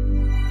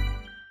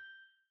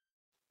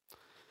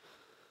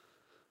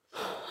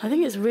 I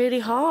think it's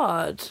really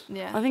hard.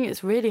 Yeah. I think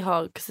it's really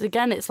hard because,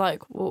 again, it's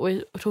like what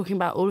we're talking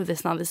about, all of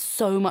this now, there's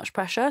so much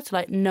pressure to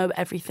like know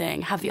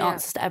everything, have the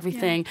answers to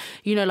everything,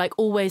 you know, like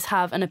always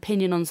have an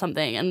opinion on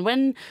something. And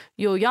when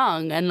you're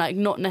young and like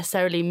not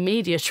necessarily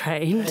media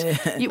trained,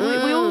 we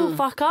all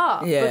fuck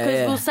up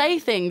because we'll say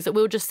things that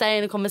we'll just say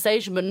in a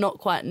conversation but not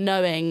quite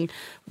knowing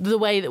the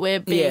way that we're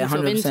being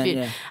sort of interviewed.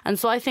 Yeah. And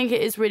so I think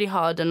it is really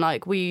hard, and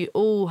like we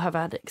all have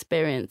had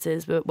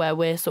experiences where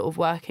we're sort of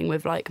working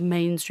with like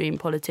mainstream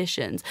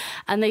politicians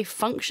and they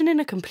function in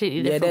a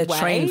completely different way. They're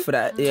trained for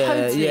that.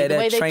 Totally. The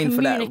way they trained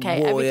communicate,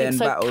 for that. Everything's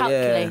so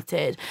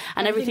calculated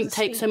and everything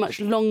takes so much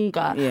longer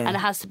and it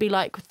has to be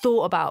like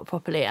thought about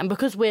properly. And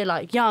because we're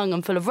like young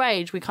and full of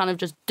rage, we kind of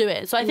just do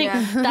it. So I think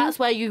that's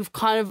where you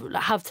kind of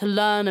have to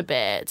learn a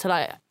bit to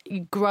like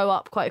you grow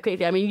up quite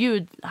quickly. I mean, you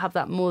would have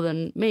that more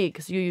than me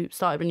because you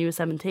started when you were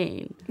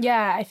 17.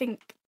 Yeah, I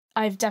think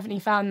I've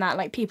definitely found that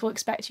like people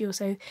expect you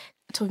also,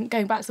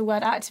 going back to the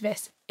word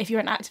activist, if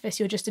you're an activist,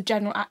 you're just a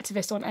general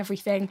activist on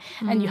everything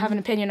and you have an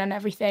opinion on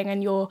everything,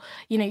 and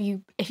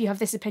if you have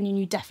this opinion,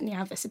 you definitely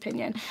have this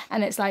opinion.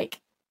 And it's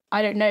like,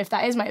 I don't know if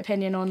that is my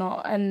opinion or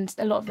not. And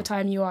a lot of the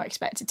time you are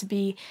expected to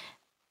be,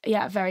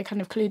 very kind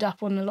of clued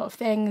up on a lot of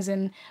things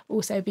and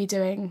also be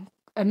doing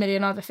a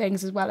million other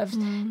things as well,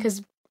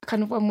 because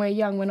kind of when we're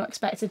young, we're not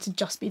expected to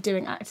just be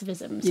doing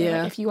activism. So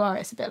like, if you are,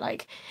 it's a bit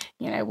like,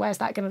 where's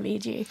that going to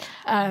lead you?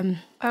 I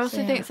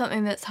also think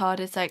something that's hard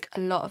is like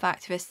a lot of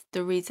activists,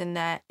 the reason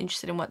they're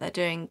interested in what they're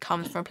doing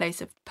comes from a place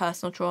of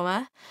personal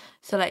trauma.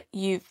 So like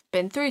you've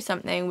been through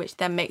something which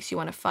then makes you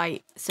want to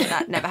fight so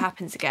that never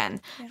happens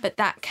again. But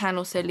that can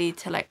also lead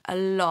to like a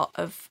lot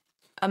of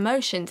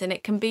emotions, and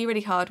it can be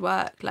really hard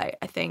work. Like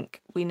I think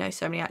we know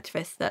so many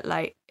activists that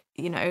like,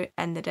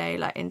 end the day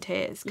like in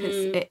tears because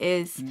it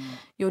is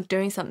you're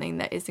doing something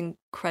that is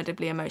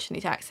incredibly emotionally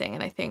taxing,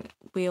 and I think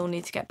we all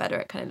need to get better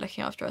at kind of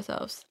looking after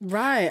ourselves.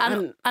 Right.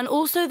 And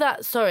also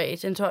that, sorry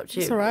to interrupt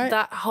you, all right.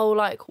 that whole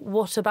like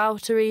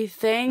whataboutery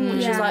thing,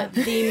 which is like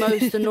the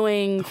most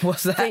annoying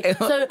What's that? thing.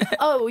 So,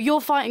 oh,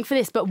 you're fighting for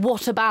this, but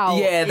what about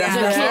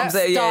that's the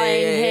kids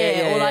dying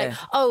here? Or like,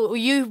 oh,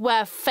 you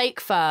wear fake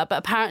fur, but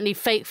apparently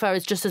fake fur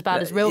is just as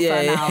bad as real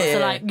fur now. So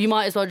like, you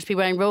might as well just be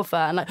wearing real fur.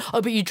 And like,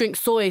 oh, but you drink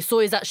soy.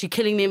 Soy is actually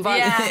killing the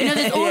environment. Yeah. You know,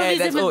 there's all of these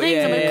different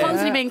things, and we're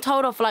constantly being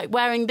told off for like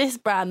wearing this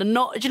brand and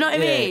not. Do you know what I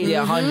mean?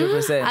 Yeah,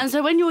 100%. And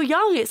so when you're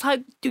young, it's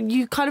like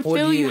you kind of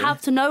feel you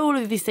have to know all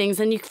of these things,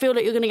 and you feel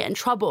like you're going to get in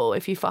trouble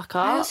if you fuck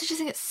up. I also just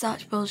think it's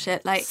such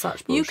bullshit. Like,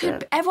 such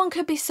bullshit. Everyone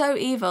could be so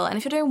evil, and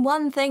if you're doing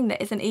one thing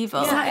that isn't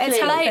evil, Exactly.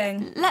 it's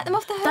like, let them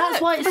off the hook.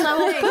 That's why it's so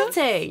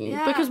off-putting.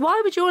 Because why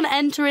would you want to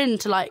enter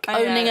into like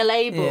owning a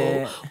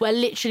label where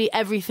literally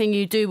everything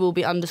you do will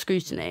be under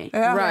scrutiny?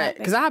 Right,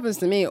 because that happens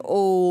to me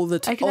all the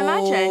time. I can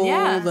imagine,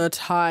 all the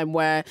time,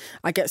 where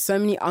I get so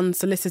many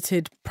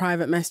unsolicited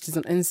private messages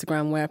on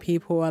Instagram where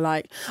people are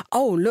like,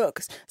 "Oh,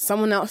 look,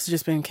 someone else has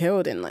just been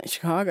killed in like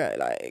Chicago.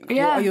 Like, what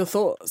are your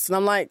thoughts?" And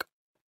I'm like,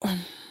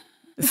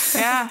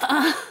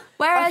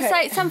 Whereas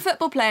like some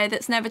football player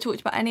that's never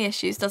talked about any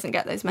issues doesn't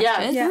get those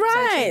messages.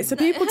 Right. So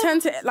people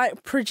tend to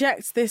like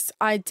project this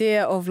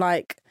idea of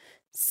like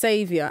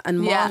savior and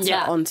martyr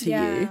onto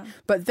you,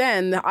 but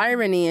then the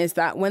irony is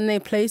that when they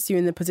place you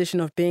in the position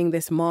of being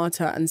this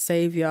martyr and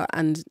savior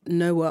and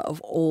knower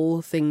of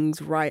all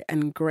things right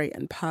and great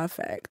and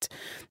perfect,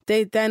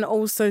 they then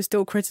also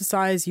still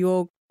criticize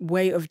your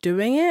way of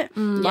doing it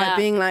by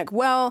being like,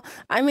 well,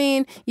 I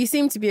mean, you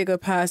seem to be a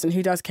good person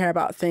who does care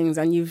about things,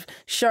 and you've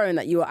shown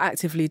that you are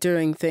actively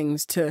doing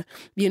things to,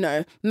 you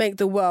know, make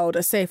the world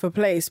a safer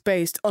place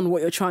based on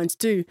what you're trying to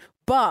do,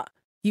 but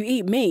you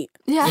eat meat.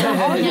 So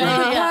are you a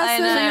good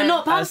person? So you're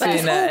not perfect.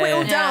 It's all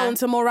boiled down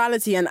to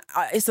morality, and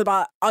it's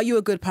about, are you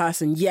a good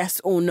person?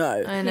 Yes or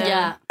no? I know.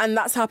 Yeah. And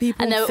that's how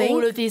people And there think. are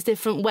all of these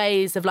different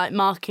ways of like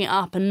marking it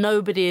up, and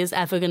nobody is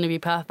ever going to be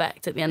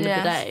perfect at the end of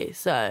the day.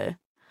 So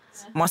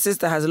my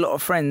sister has a lot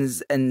of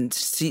friends, and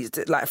she's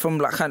like from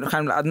like kind of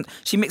like,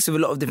 she mixes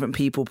with a lot of different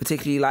people,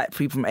 particularly like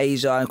people from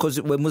Asia, and because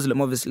we're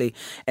Muslim obviously,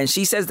 and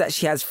she says that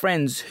she has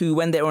friends who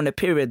when they're on a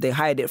period they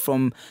hide it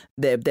from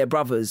their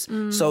brothers.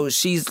 So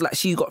she's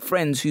got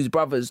friends whose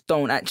brothers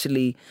don't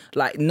actually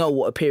like know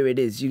what a period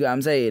is. You get what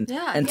I'm saying?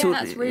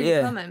 That's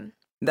really common.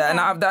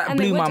 That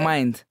blew my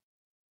mind.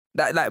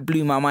 That like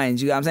blew my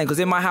mind. You get what I'm saying? Because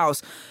in my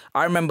house,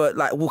 I remember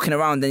like walking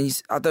around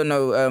and I don't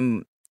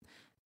know.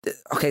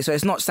 Okay, so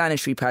it's not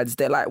sanitary pads.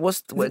 They're like,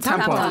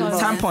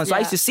 tampons. So I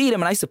used to see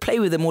them and I used to play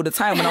with them all the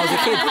time when I was a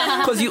kid.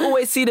 Because you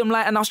always see them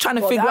like, and I was trying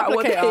to figure out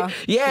what they were.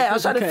 Yeah, I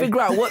was trying to figure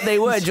out what they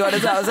were, Joe.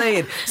 That's what I was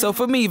saying. So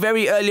for me,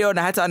 very early on,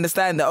 I had to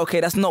understand that, okay,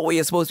 that's not what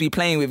you're supposed to be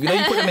playing with. You know,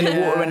 you put them in the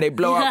water and they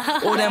blow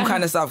up, all them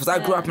kind of stuff. Because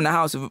I grew up in a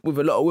house with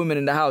a lot of women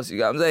in the house, you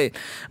know what I'm saying?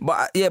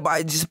 But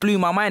it just blew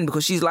my mind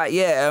because she's like,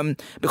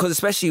 because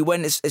especially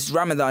when it's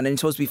Ramadan and you're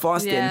supposed to be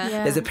fasting,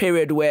 there's a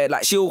period where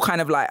like she'll kind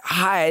of like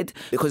hide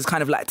because it's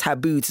kind of like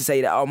taboo to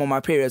say that, oh, I'm on my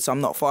period, so I'm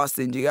not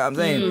fasting. Do you get what I'm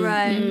saying?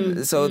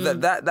 Right. So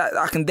that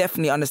I can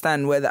definitely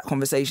understand where that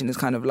conversation is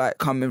kind of like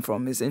coming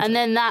from. And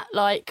then that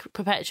like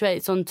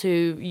perpetuates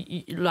onto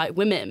like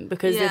women,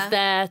 because if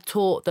they're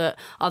taught that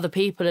other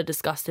people are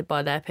disgusted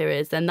by their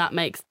periods, then that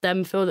makes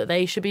them feel that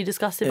they should be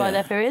disgusted by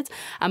their periods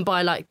and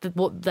by like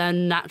what their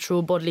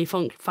natural bodily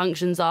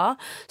functions are.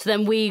 So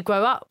then we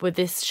grow up with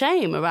this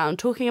shame around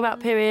talking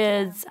about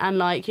periods, and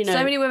like, you know,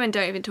 so many women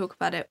don't even talk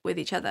about it with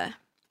each other.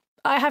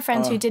 I have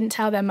friends who didn't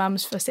tell their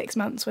mums for 6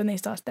 months when they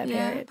started their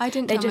period. I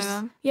didn't tell my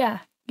mum. Yeah,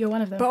 you're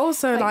one of them. But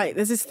also, like,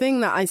 there's this thing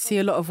that I see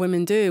a lot of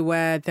women do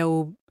where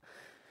they'll...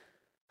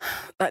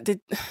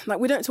 Like,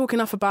 we don't talk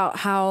enough about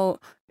how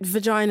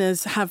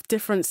vaginas have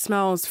different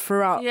smells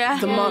throughout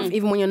the month,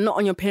 even when you're not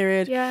on your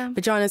period.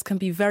 Vaginas can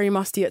be very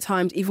musty at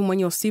times, even when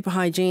you're super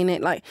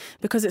hygienic, like,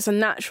 because it's a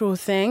natural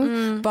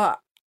thing. But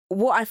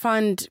what I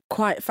find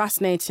quite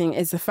fascinating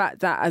is the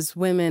fact that as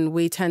women,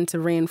 we tend to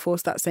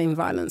reinforce that same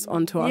violence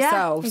onto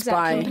ourselves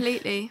by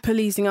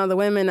policing other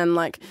women and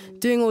like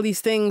doing all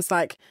these things,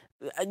 like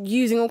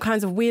using all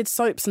kinds of weird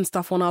soaps and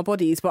stuff on our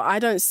bodies. But I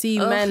don't see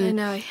men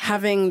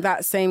having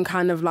that same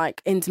kind of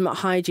like intimate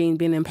hygiene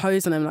being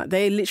imposed on them. Like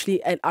they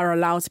literally are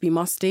allowed to be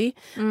musty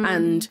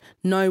and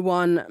no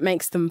one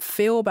makes them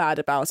feel bad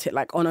about it,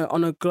 like on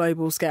a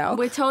global scale.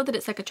 We're told that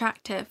it's like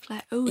attractive,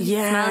 like, oh,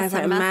 it's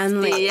like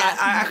manly.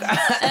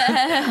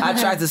 I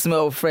try to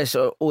smell fresh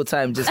all the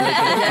time, just making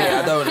it clear.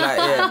 I don't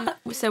like,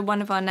 So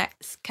one of our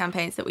next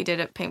campaigns that we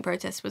did at Pink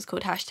Protest was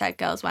called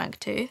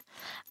 #GirlsWank2.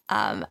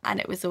 And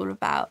it was all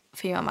about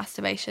female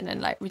masturbation and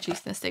like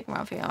reducing the stigma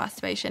around female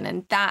masturbation.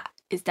 And that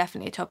is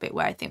definitely a topic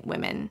where I think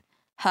women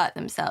hurt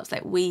themselves.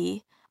 Like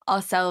we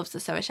ourselves are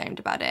so ashamed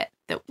about it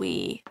that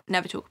we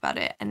never talk about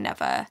it and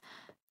never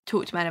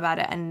talk to men about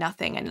it and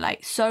nothing. And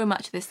like so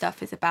much of this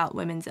stuff is about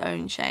women's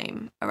own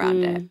shame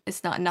around it.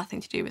 It's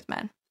nothing to do with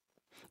men.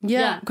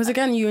 Yeah, because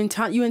again, you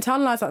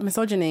internalize that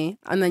misogyny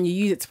and then you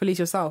use it to police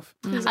yourself.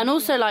 And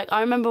also, like,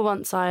 I remember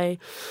once I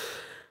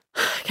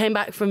came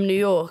back from New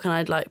York and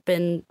I'd like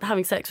been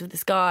having sex with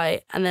this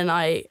guy, and then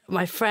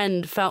my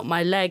friend felt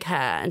my leg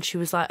hair and she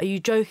was like, "Are you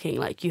joking?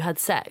 Like you had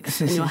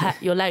sex and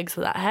your legs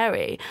were that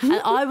hairy?" And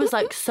I was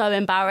like so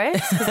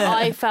embarrassed because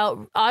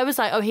I was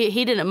like, oh,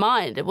 he didn't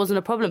mind, it wasn't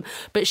a problem,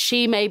 but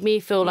she made me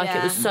feel like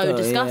it was so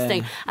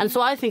disgusting. And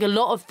so I think a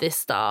lot of this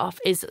stuff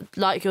is,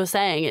 like you're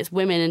saying, it's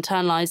women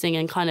internalizing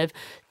and kind of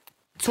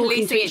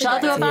talking to each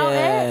other about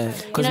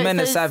it. Because men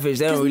are savage,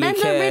 they don't really care.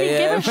 Men don't really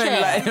give a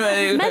shit.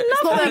 Men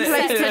love their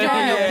place to go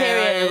on your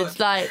period.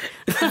 Like,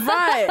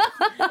 right.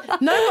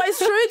 No, but it's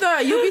true though.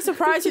 You'll be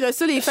surprised,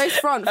 Sully, face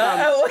front, fam.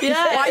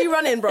 Why are you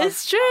running, bro?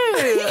 It's true.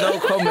 No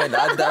comment.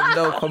 I have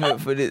no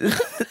comment for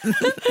this.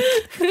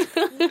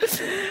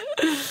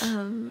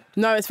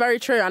 No, it's very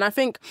true. And I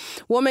think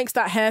what makes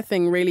that hair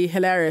thing really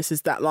hilarious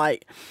is that,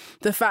 like,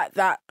 the fact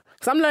that,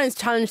 because I'm learning to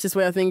challenge this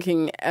way of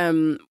thinking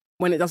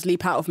when it does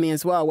leap out of me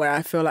as well, where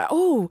I feel like,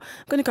 oh,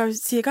 I'm going to go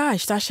see a guy,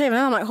 should I shave?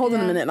 And I'm like, hold on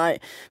a minute. Like,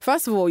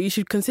 first of all, you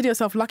should consider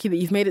yourself lucky that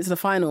you've made it to the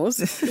finals.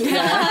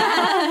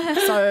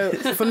 So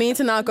for me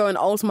to now go and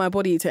alter my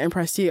body to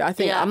impress you, I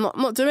think I'm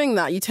not doing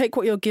that. You take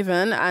what you're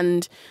given,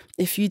 and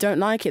if you don't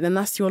like it, then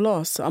that's your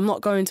loss. I'm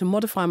not going to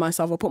modify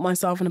myself or put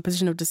myself in a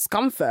position of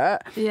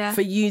discomfort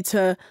for you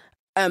to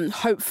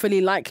hopefully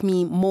like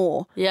me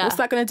more. What's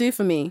that going to do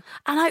for me?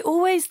 And I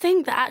always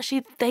think that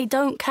actually they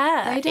don't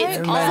care. They don't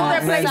it's care.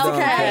 Their place to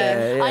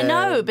care. I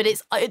know, but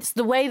it's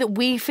the way that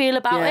we feel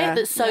about it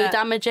that's so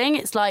damaging.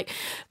 It's like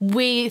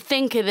we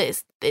think of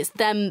it's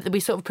them, that we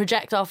sort of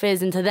project our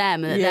fears into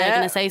them and that they're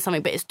going to say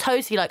something, but it's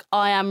totally like,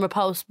 I am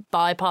repulsed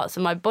by parts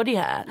of my body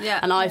hair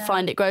and I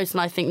find it gross,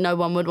 and I think no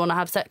one would want to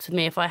have sex with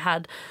me if I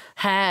had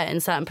hair in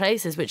certain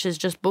places, which is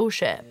just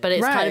bullshit, but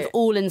it's kind of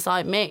all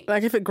inside me.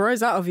 Like, if it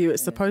grows out of you,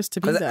 it's supposed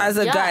to be there. As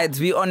a guy, to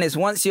be honest,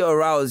 once you're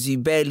aroused, you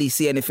barely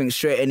see anything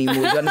straight anymore.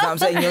 Do you understand what I'm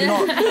saying? You're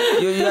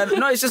not.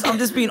 No, it's just, I'm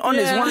just being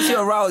honest. Once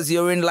you're aroused,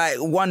 you're in like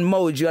one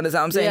mode. You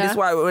understand what I'm saying? This is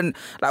why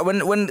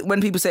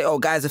when people say, oh,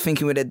 guys are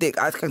thinking with their dick,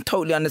 I can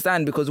totally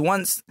understand, because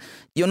once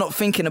you're not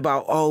thinking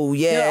about,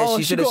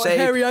 she should have shaved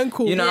hairy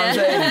ankle. You know what I'm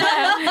saying?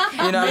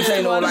 You know what I'm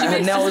saying? Or like her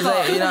nails,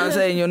 you know what I'm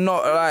saying? You're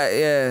not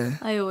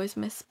like, I always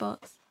miss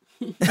spots.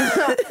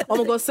 Oh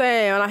my God,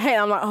 same. And I hate it.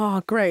 I'm like,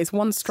 oh, great, it's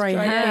one straight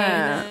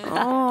hair.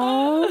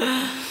 Oh.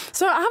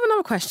 So I have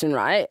another question,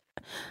 right?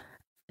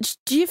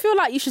 Do you feel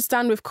like you should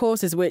stand with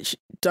causes which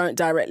don't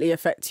directly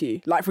affect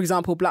you? Like, for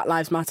example, Black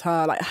Lives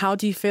Matter. Like, how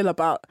do you feel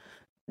about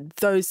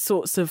those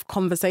sorts of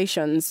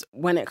conversations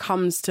when it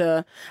comes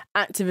to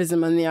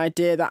activism and the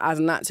idea that as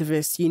an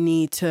activist, you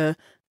need to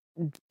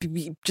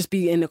just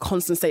be in a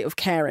constant state of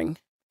caring?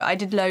 I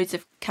did loads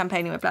of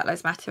campaigning with Black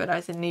Lives Matter when I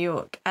was in New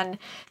York, and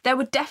there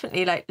were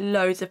definitely like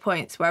loads of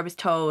points where I was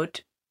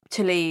told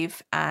to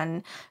leave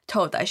and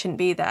told that I shouldn't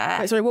be there.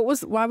 Wait, sorry,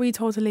 why were you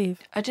told to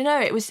leave? I don't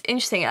know, it was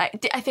interesting. I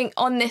think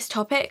on this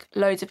topic,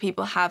 loads of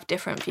people have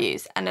different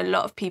views, and a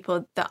lot of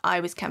people that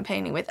I was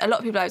campaigning with, I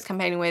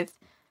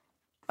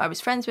was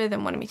friends with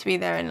and wanted me to be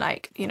there, and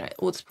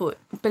all the support,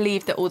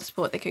 believed that all the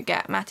support they could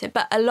get mattered.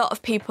 But a lot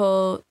of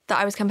people that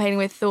I was campaigning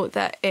with thought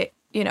that I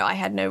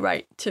had no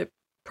right to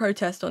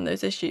protest on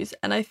those issues,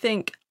 and I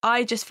think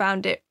I just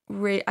found it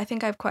really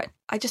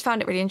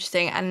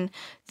interesting, and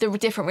there were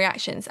different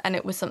reactions, and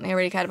it was something I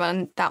really cared about,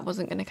 and that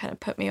wasn't going to kind of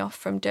put me off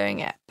from doing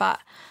it. But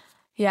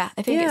I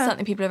think it's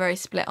something people are very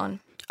split on.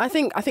 I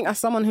think as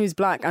someone who's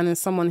black and as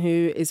someone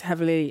who is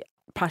heavily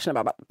passionate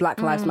about Black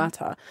Lives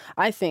Matter,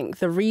 I think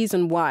the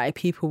reason why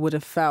people would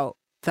have felt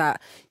that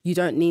you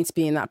don't need to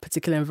be in that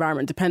particular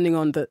environment, depending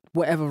on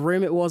whatever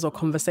room it was or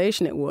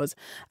conversation it was,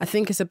 I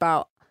think it's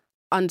about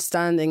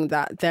understanding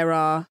that there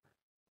are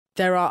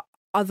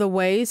other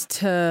ways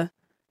to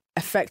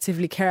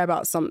effectively care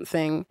about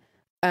something,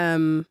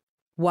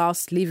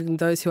 whilst leaving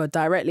those who are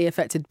directly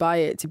affected by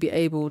it to be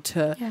able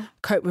to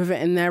cope with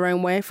it in their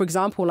own way. For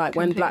example, like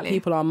when Black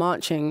people are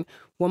marching,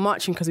 we're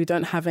marching because we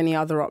don't have any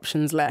other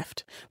options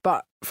left.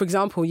 But for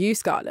example, you,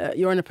 Scarlett,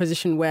 you're in a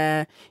position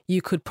where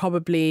you could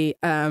probably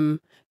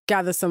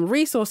gather some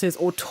resources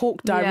or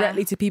talk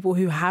directly to people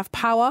who have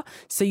power,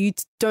 so you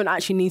don't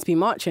actually need to be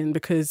marching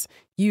because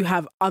you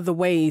have other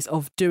ways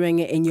of doing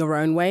it in your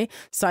own way.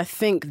 So I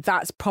think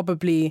that's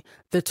probably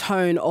the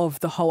tone of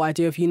the whole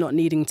idea of you not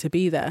needing to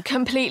be there.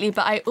 Completely,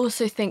 but I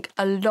also think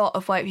a lot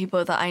of white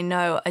people that I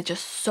know are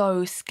just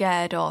so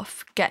scared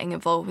of getting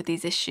involved with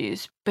these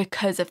issues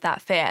because of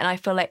that fear. And I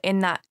feel like in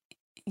that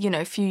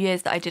few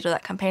years that I did all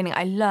that campaigning,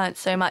 I learned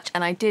so much,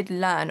 and I did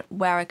learn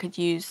where I could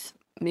use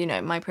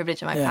my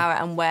privilege and my power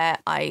and where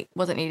I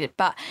wasn't needed.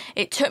 But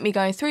it took me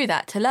going through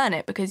that to learn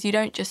it, because you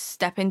don't just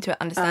step into it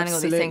understanding all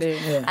these things.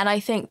 Yeah. And I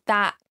think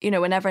that,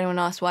 whenever anyone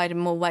asks why do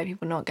more white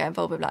people not get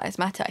involved with Black Lives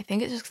Matter, I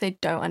think it's just because they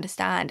don't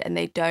understand, and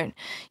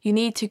you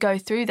need to go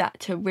through that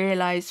to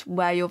realise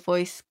where your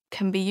voice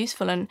can be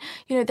useful. And,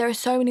 you know, there are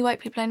so many white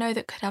people I know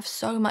that could have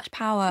so much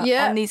power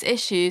on these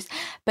issues,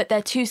 but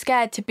they're too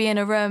scared to be in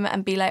a room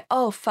and be like,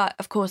 oh, fuck,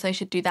 of course I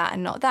should do that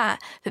and not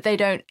that they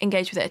don't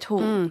engage with it at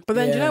all. But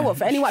then, do you know what?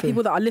 For any white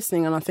people that are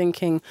listening and are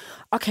thinking,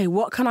 okay,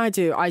 what can I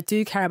do? I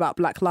do care about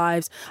Black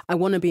lives. I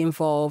want to be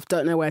involved.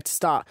 Don't know where to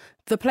start.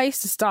 The place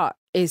to start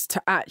is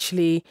to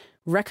actually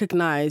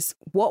recognize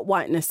what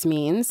whiteness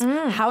means,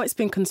 how it's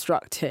been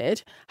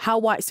constructed, how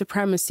white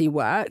supremacy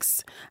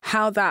works,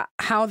 how that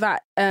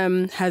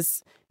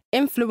has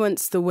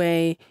influenced the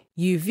way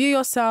you view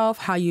yourself,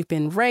 how you've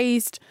been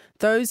raised.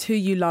 Those who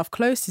you love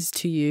closest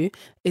to you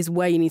is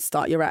where you need to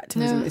start your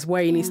activism, is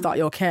where you need to start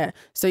your care.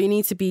 So you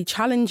need to be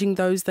challenging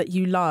those that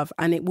you love,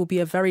 and it will be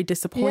a very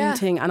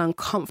disappointing and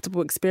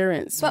uncomfortable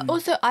experience. But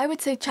also, I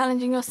would say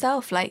challenging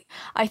yourself. Like,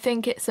 I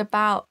think it's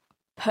about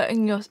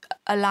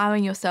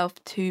allowing yourself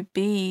to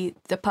be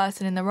the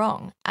person in the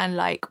wrong and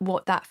like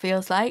what that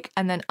feels like,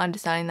 and then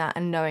understanding that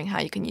and knowing how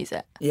you can use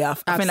it. Yeah,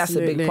 I think that's a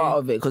big part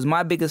of it, because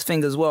my biggest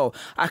thing as well,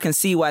 I can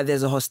see why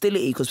there's a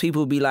hostility, because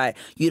people will be like,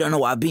 you don't know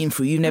what I've been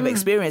through, you've never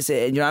experienced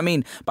it, and you know what I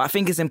mean? But I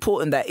think it's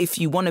important that if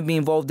you want to be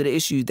involved in the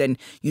issue, then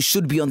you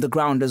should be on the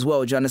ground as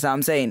well. Do you understand what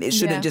I'm saying? It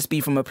shouldn't just be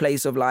from a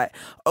place of like,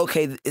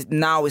 okay,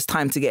 now it's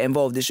time to get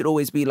involved. It should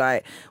always be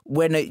like,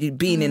 when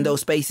being in those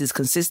spaces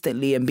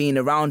consistently and being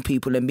around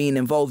people and being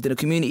involved in the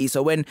community.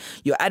 So when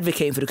you're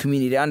advocating for the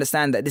community, they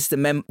understand that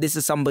this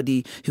is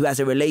somebody who has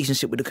a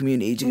relationship with the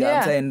community. Do you get what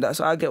I'm saying?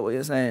 So I get what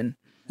you're saying.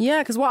 Yeah,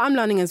 because what I'm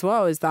learning as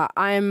well is that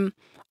I'm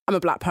a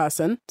Black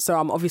person, so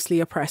I'm obviously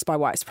oppressed by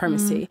white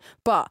supremacy,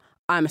 but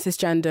I'm a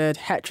cisgendered,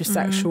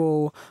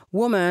 heterosexual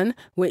woman,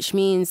 which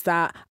means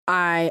that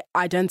I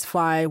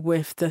identify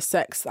with the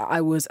sex that I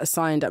was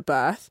assigned at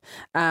birth.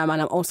 And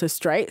I'm also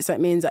straight. So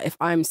it means that if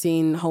I'm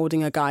seen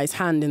holding a guy's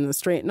hand in the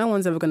street, no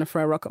one's ever going to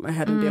throw a rock at my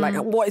head and be like,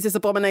 what is this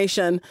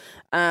abomination?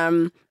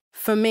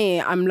 For me,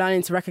 I'm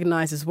learning to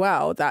recognize as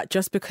well that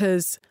just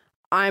because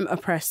I'm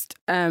oppressed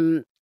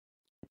to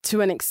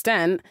an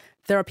extent,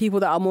 there are people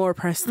that are more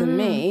oppressed than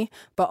me,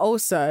 but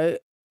also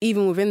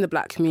even within the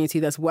Black community,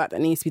 there's work that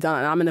needs to be done.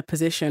 And I'm in a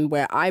position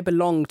where I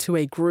belong to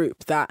a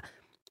group that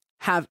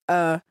have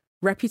a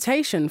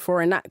reputation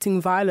for enacting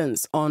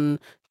violence on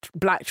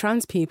Black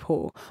trans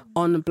people,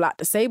 on Black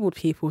disabled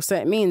people. So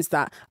it means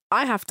that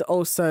I have to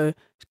also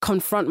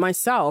confront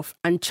myself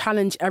and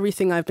challenge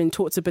everything I've been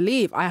taught to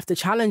believe. I have to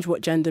challenge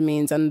what gender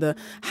means and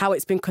how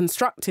it's been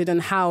constructed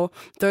and how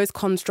those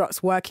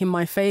constructs work in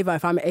my favor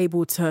if I'm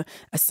able to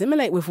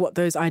assimilate with what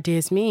those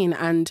ideas mean.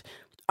 And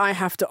I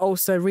have to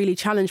also really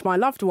challenge my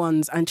loved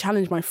ones and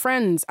challenge my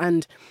friends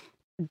and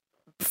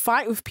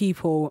fight with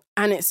people.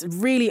 And it's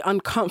really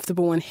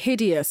uncomfortable and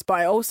hideous,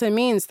 but it also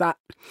means that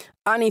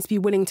I need to be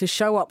willing to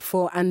show up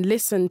for and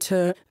listen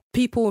to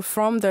people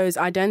from those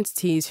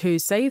identities who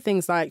say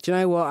things like, do you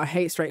know what, I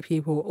hate straight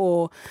people,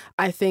 or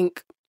I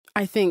think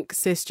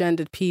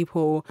cisgendered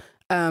people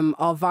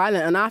are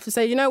violent. And I have to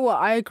say, you know what,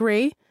 I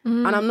agree.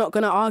 And I'm not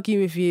going to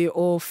argue with you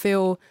or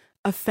feel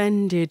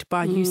offended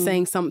by you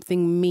saying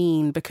something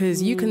mean,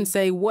 because you can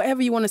say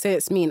whatever you want to say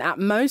it's mean. At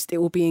most, it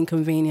will be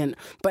inconvenient,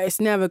 but it's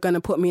never going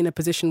to put me in a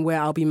position where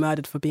I'll be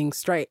murdered for being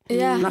straight.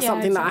 And that's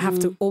something that I have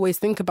to always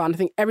think about. And I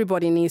think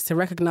everybody needs to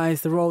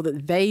recognise the role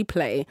that they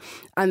play.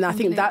 And I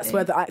think that's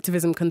where the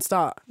activism can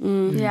start.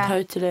 Yeah,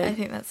 totally. I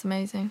think that's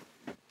amazing.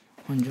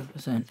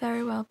 100%.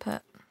 Very well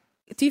put.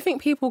 Do you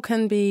think people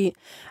can be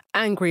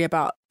angry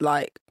about,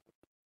 like,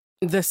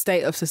 the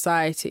state of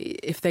society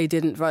if they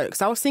didn't vote?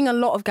 Because I was seeing a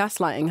lot of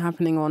gaslighting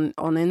happening on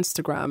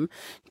Instagram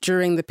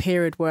during the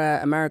period where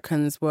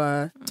Americans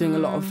were doing a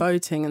lot of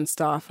voting and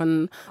stuff.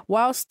 And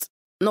whilst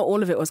not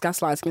all of it was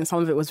gaslighting and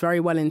some of it was very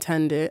well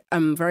intended,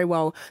 there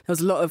was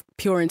a lot of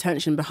pure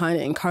intention behind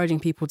it, encouraging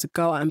people to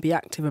go out and be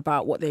active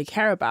about what they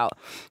care about.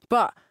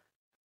 But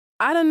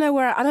I don't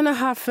know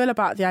how I feel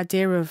about the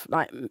idea of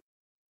like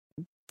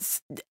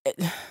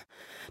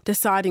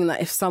deciding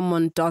that if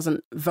someone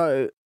doesn't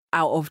vote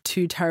out of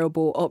two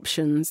terrible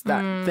options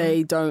that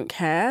they don't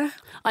care.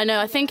 I know.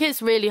 I think it's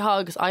really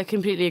hard because I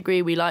completely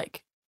agree. We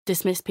like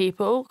dismiss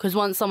people because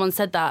once someone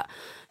said that,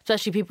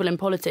 especially people in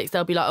politics,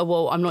 they'll be like, oh,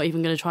 well, I'm not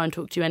even going to try and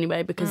talk to you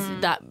anyway because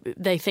that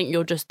they think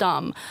you're just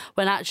dumb.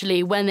 When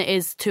actually, when it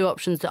is two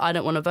options that I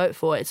don't want to vote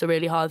for, it's a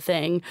really hard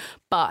thing.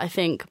 But I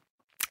think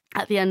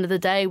at the end of the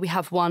day, we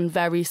have one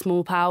very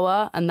small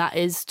power, and that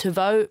is to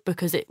vote,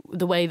 because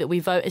the way that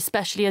we vote,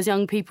 especially as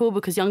young people,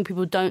 because young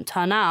people don't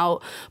turn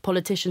out,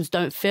 politicians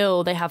don't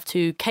feel they have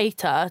to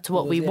cater to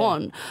what we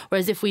want.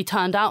 Whereas if we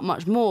turned out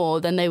much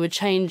more, then they would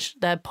change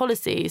their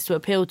policies to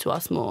appeal to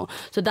us more.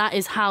 So that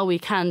is how we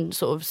can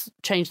sort of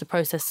change the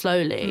process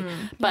slowly.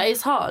 But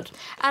it's hard.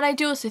 And I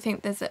do also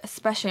think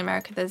especially in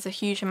America, there's a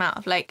huge amount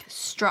of like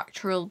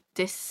structural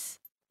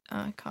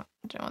I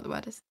don't know what the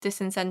word is,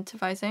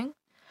 disincentivizing.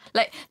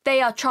 Like,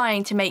 they are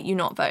trying to make you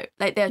not vote.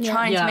 Like, they're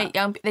trying to make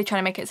they're trying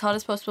to make it as hard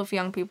as possible for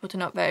young people to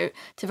not vote.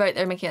 To vote,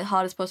 they're making it as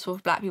hard as possible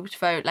for Black people to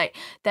vote. Like,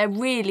 they're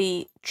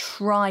really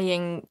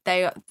trying.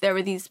 There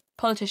are these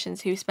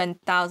politicians who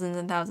spend thousands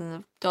and thousands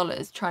of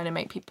dollars trying to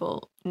make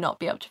people not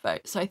be able to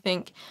vote. So I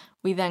think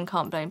we then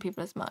can't blame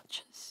people as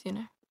much as, you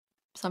know.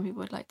 some people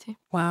would like to.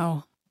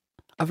 Wow.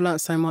 I've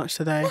learned so much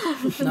today.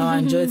 No, I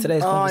enjoyed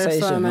today's conversation.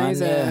 You're so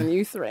amazing. Man. Yeah.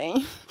 You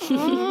three.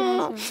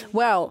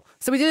 Well,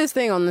 so we do this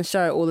thing on the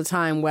show all the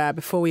time where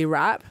before we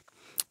wrap,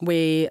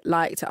 we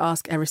like to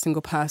ask every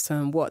single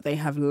person what they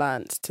have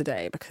learnt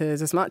today,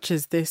 because as much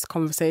as this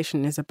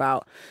conversation is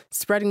about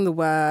spreading the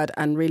word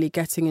and really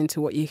getting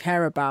into what you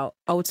care about,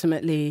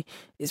 ultimately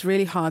it's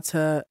really hard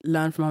to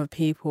learn from other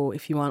people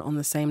if you aren't on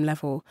the same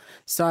level.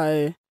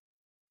 So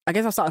I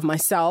guess I'll start with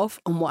myself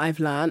on what I've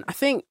learnt. I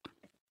think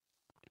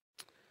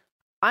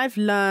I've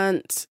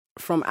learnt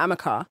from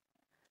Amika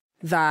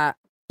that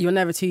you're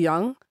never too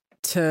young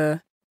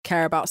to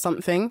care about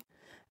something.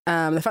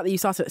 The fact that you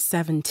started at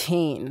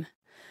 17.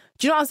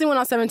 Do you know what I was doing when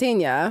I was 17,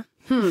 yeah?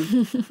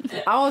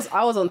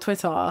 I was on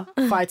Twitter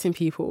fighting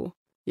people.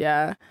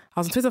 Yeah. I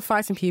was on Twitter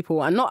fighting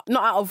people, and not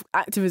out of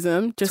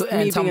activism, just Twitter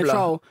me and being Tumblr. a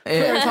troll. Yeah.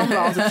 Twitter and Tumblr,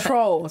 I was a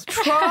troll.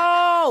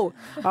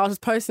 I was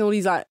just posting all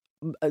these like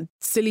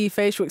silly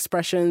facial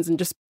expressions and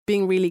just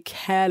being really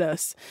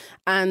careless.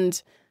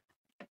 And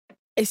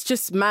it's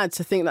just mad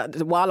to think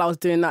that while I was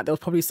doing that, there was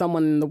probably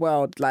someone in the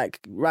world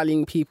like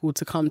rallying people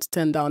to come to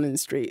 10 Downing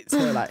Street.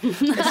 So like,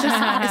 it's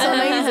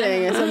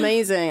amazing. It's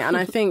amazing. And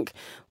I think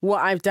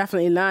what I've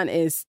definitely learned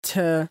is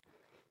to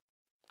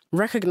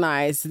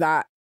recognize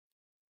that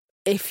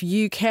if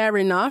you care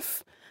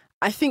enough,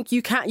 I think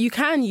you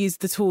can use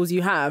the tools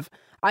you have.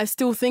 I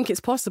still think it's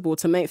possible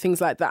to make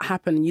things like that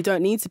happen. You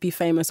don't need to be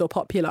famous or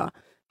popular,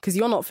 because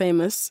you're not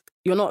famous.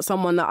 You're not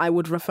someone that I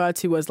would refer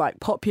to as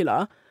like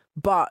popular.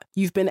 But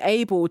you've been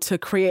able to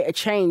create a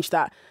change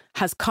that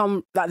has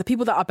come, that the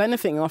people that are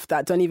benefiting off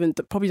that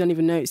probably don't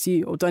even know it's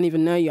you or don't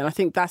even know you. And I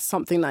think that's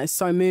something that is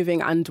so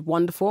moving and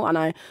wonderful. And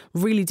I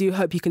really do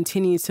hope you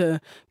continue to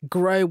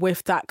grow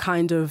with that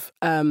kind of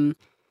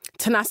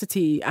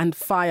tenacity and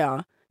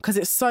fire, because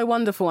it's so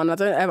wonderful. And I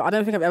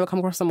don't think I've ever come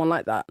across someone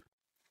like that.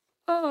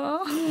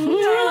 Oh,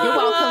 you're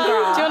welcome,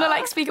 girl. Do you want to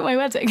like speak at my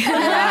wedding?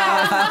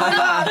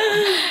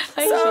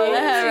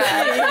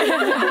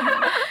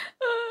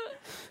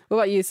 What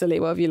about you, Sully?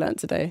 What have you learnt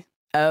today?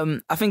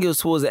 I think it was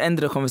towards the end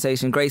of the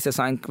conversation. Grace said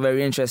something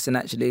very interesting,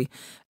 actually.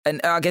 And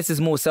I guess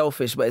it's more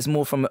selfish, but it's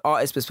more from an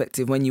artist's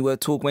perspective when you were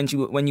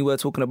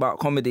talking about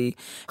comedy.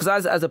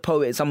 Because as a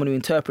poet, someone who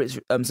interprets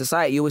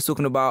society, you're always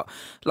talking about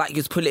like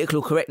your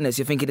political correctness.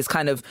 You're thinking it's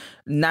kind of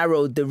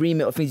narrowed the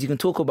remit of things you can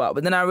talk about.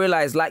 But then I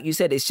realised, like you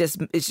said, you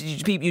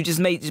just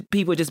made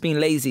people just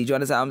being lazy. Do you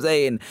understand what I'm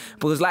saying?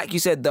 Because like you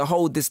said,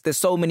 there's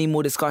so many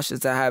more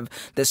discussions to have.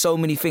 There's so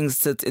many things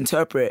to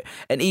interpret.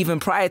 And even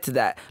prior to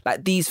that,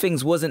 like these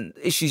things wasn't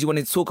issues you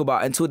wanted to talk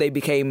about until they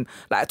became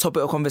like a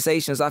topic of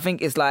conversation. So I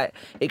think it's like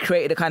it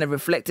created a kind of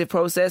reflective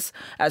process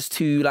as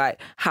to like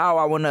how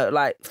I want to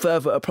like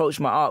further approach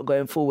my art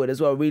going forward as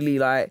well. Really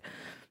like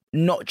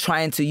not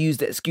trying to use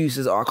the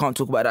excuses, I can't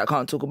talk about that, I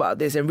can't talk about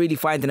this, and really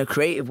finding a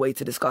creative way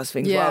to discuss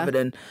things rather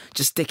than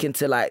just sticking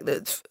to like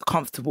the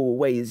comfortable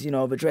ways,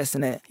 of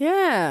addressing it.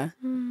 Yeah.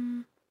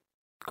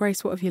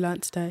 Grace, what have you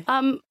learnt today?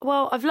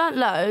 Well, I've learnt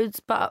loads,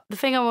 but the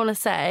thing I want to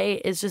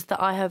say is just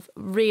that I have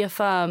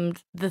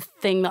reaffirmed the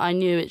thing that I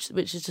knew,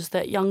 which is just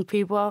that young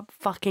people are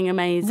fucking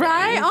amazing.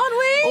 Right, aren't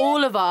we?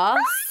 All of us.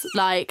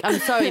 Like, I'm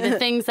sorry, the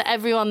things that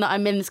everyone that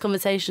I'm in this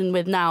conversation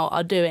with now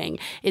are doing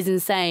is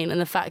insane. And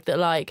the fact that,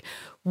 like,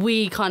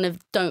 we kind of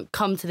don't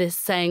come to this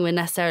saying we're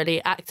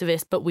necessarily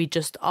activists, but we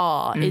just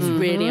are, is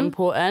really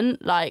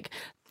important. Like,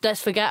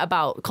 let's forget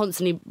about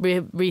constantly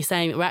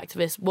re-saying that we're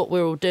activists. What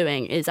we're all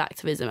doing is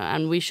activism,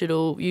 and you should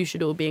all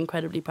be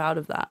incredibly proud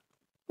of that.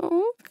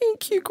 Oh,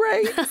 thank you,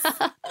 Grace.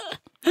 I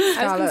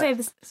was going to say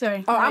this.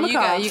 Sorry. Oh, you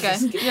go.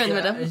 You're in the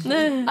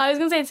middle. I was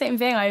going to say the same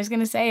thing. I was going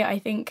to say, I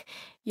think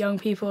young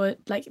people,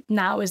 like,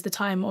 now is the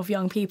time of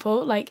young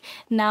people. Like,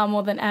 now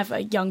more than ever,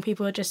 young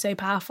people are just so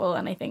powerful,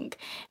 and I think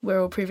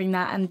we're all proving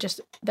that. And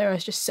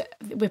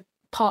we're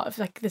part of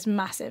like this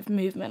massive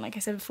movement. Like I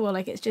said before,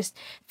 like it just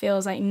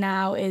feels like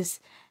now is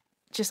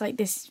just like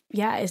this,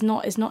 it's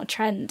not a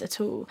trend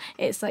at all.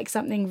 It's like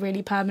something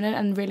really permanent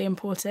and really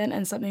important,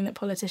 and something that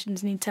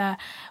politicians need to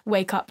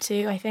wake up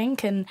to, I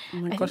think. And oh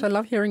my gosh, I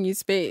love hearing you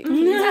speak.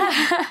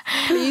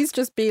 Please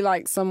just be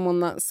like someone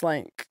that's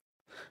like,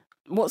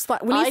 what's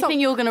that? I think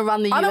you're going to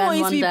run the UN one day. I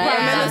don't want you to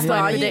be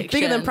Prime Minister.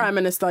 Bigger than Prime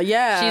Minister,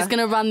 yeah. She's going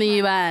to run the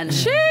UN.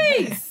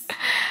 Jeez!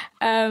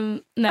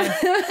 No.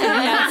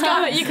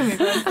 Yeah, you can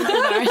move on.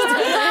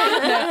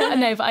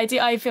 No, but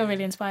I feel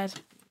really inspired.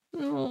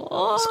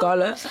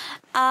 Scarlett?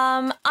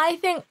 I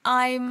think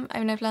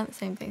I've learned the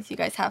same things you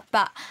guys have,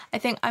 but I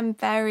think I'm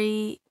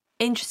very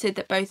interested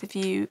that both of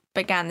you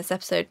began this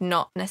episode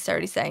not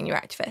necessarily saying you're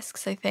activists,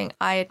 because I think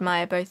I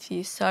admire both of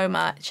you so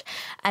much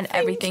and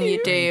everything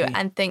you do,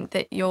 and think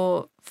that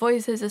you're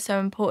voices are so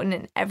important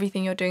and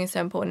everything you're doing is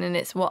so important, and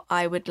it's what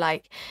I would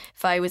like.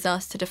 If I was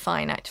asked to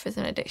define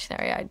activism in a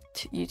dictionary,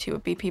 you two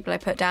would be people I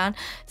put down.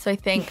 So I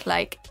think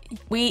like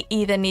we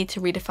either need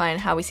to redefine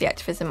how we see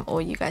activism,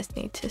 or you guys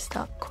need to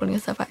start calling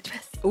yourself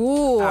activists.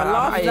 Ooh, I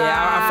love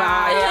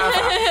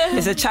that.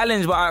 It's a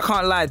challenge, but I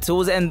can't lie.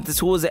 Towards the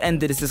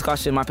end of this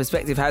discussion, my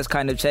perspective has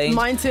kind of changed.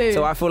 Mine too.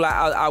 So I feel like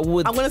I'm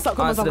going to start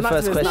answer the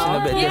first question a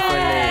bit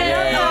differently.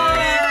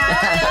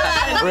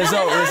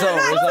 Result.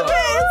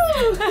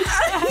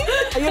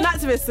 Are you an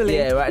activist, Celine?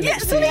 Yeah, right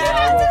next to you.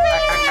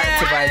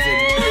 Activising.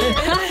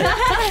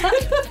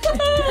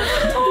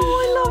 Oh,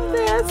 I love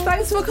this.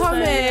 Thanks for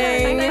coming.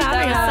 Thanks for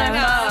having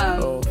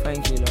us. Oh,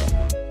 thank you, love.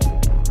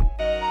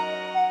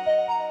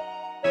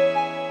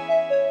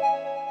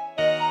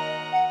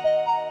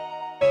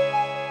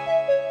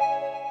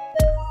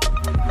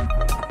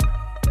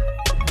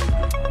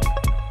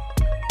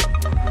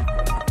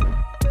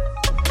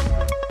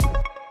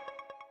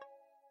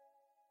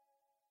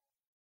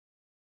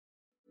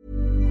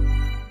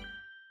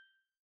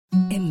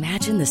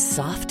 Imagine the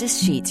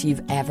softest sheets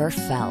you've ever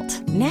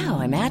felt.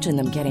 Now imagine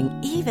them getting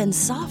even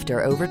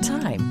softer over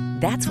time.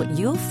 That's what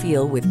you'll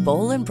feel with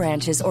Boll &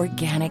 Branch's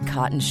organic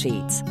cotton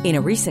sheets. In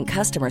a recent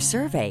customer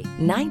survey,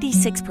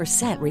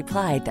 96%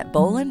 replied that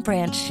Boll &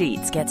 Branch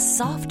sheets get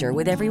softer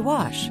with every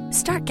wash.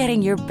 Start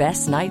getting your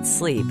best night's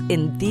sleep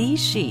in these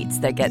sheets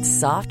that get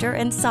softer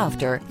and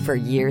softer for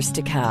years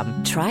to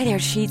come. Try their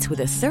sheets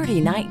with a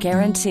 30-night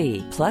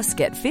guarantee. Plus,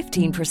 get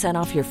 15%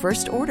 off your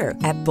first order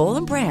at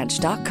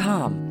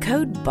bollandbranch.com.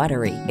 Code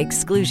BUTTERY.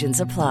 Exclusions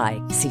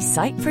apply. See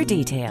site for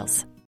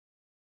details.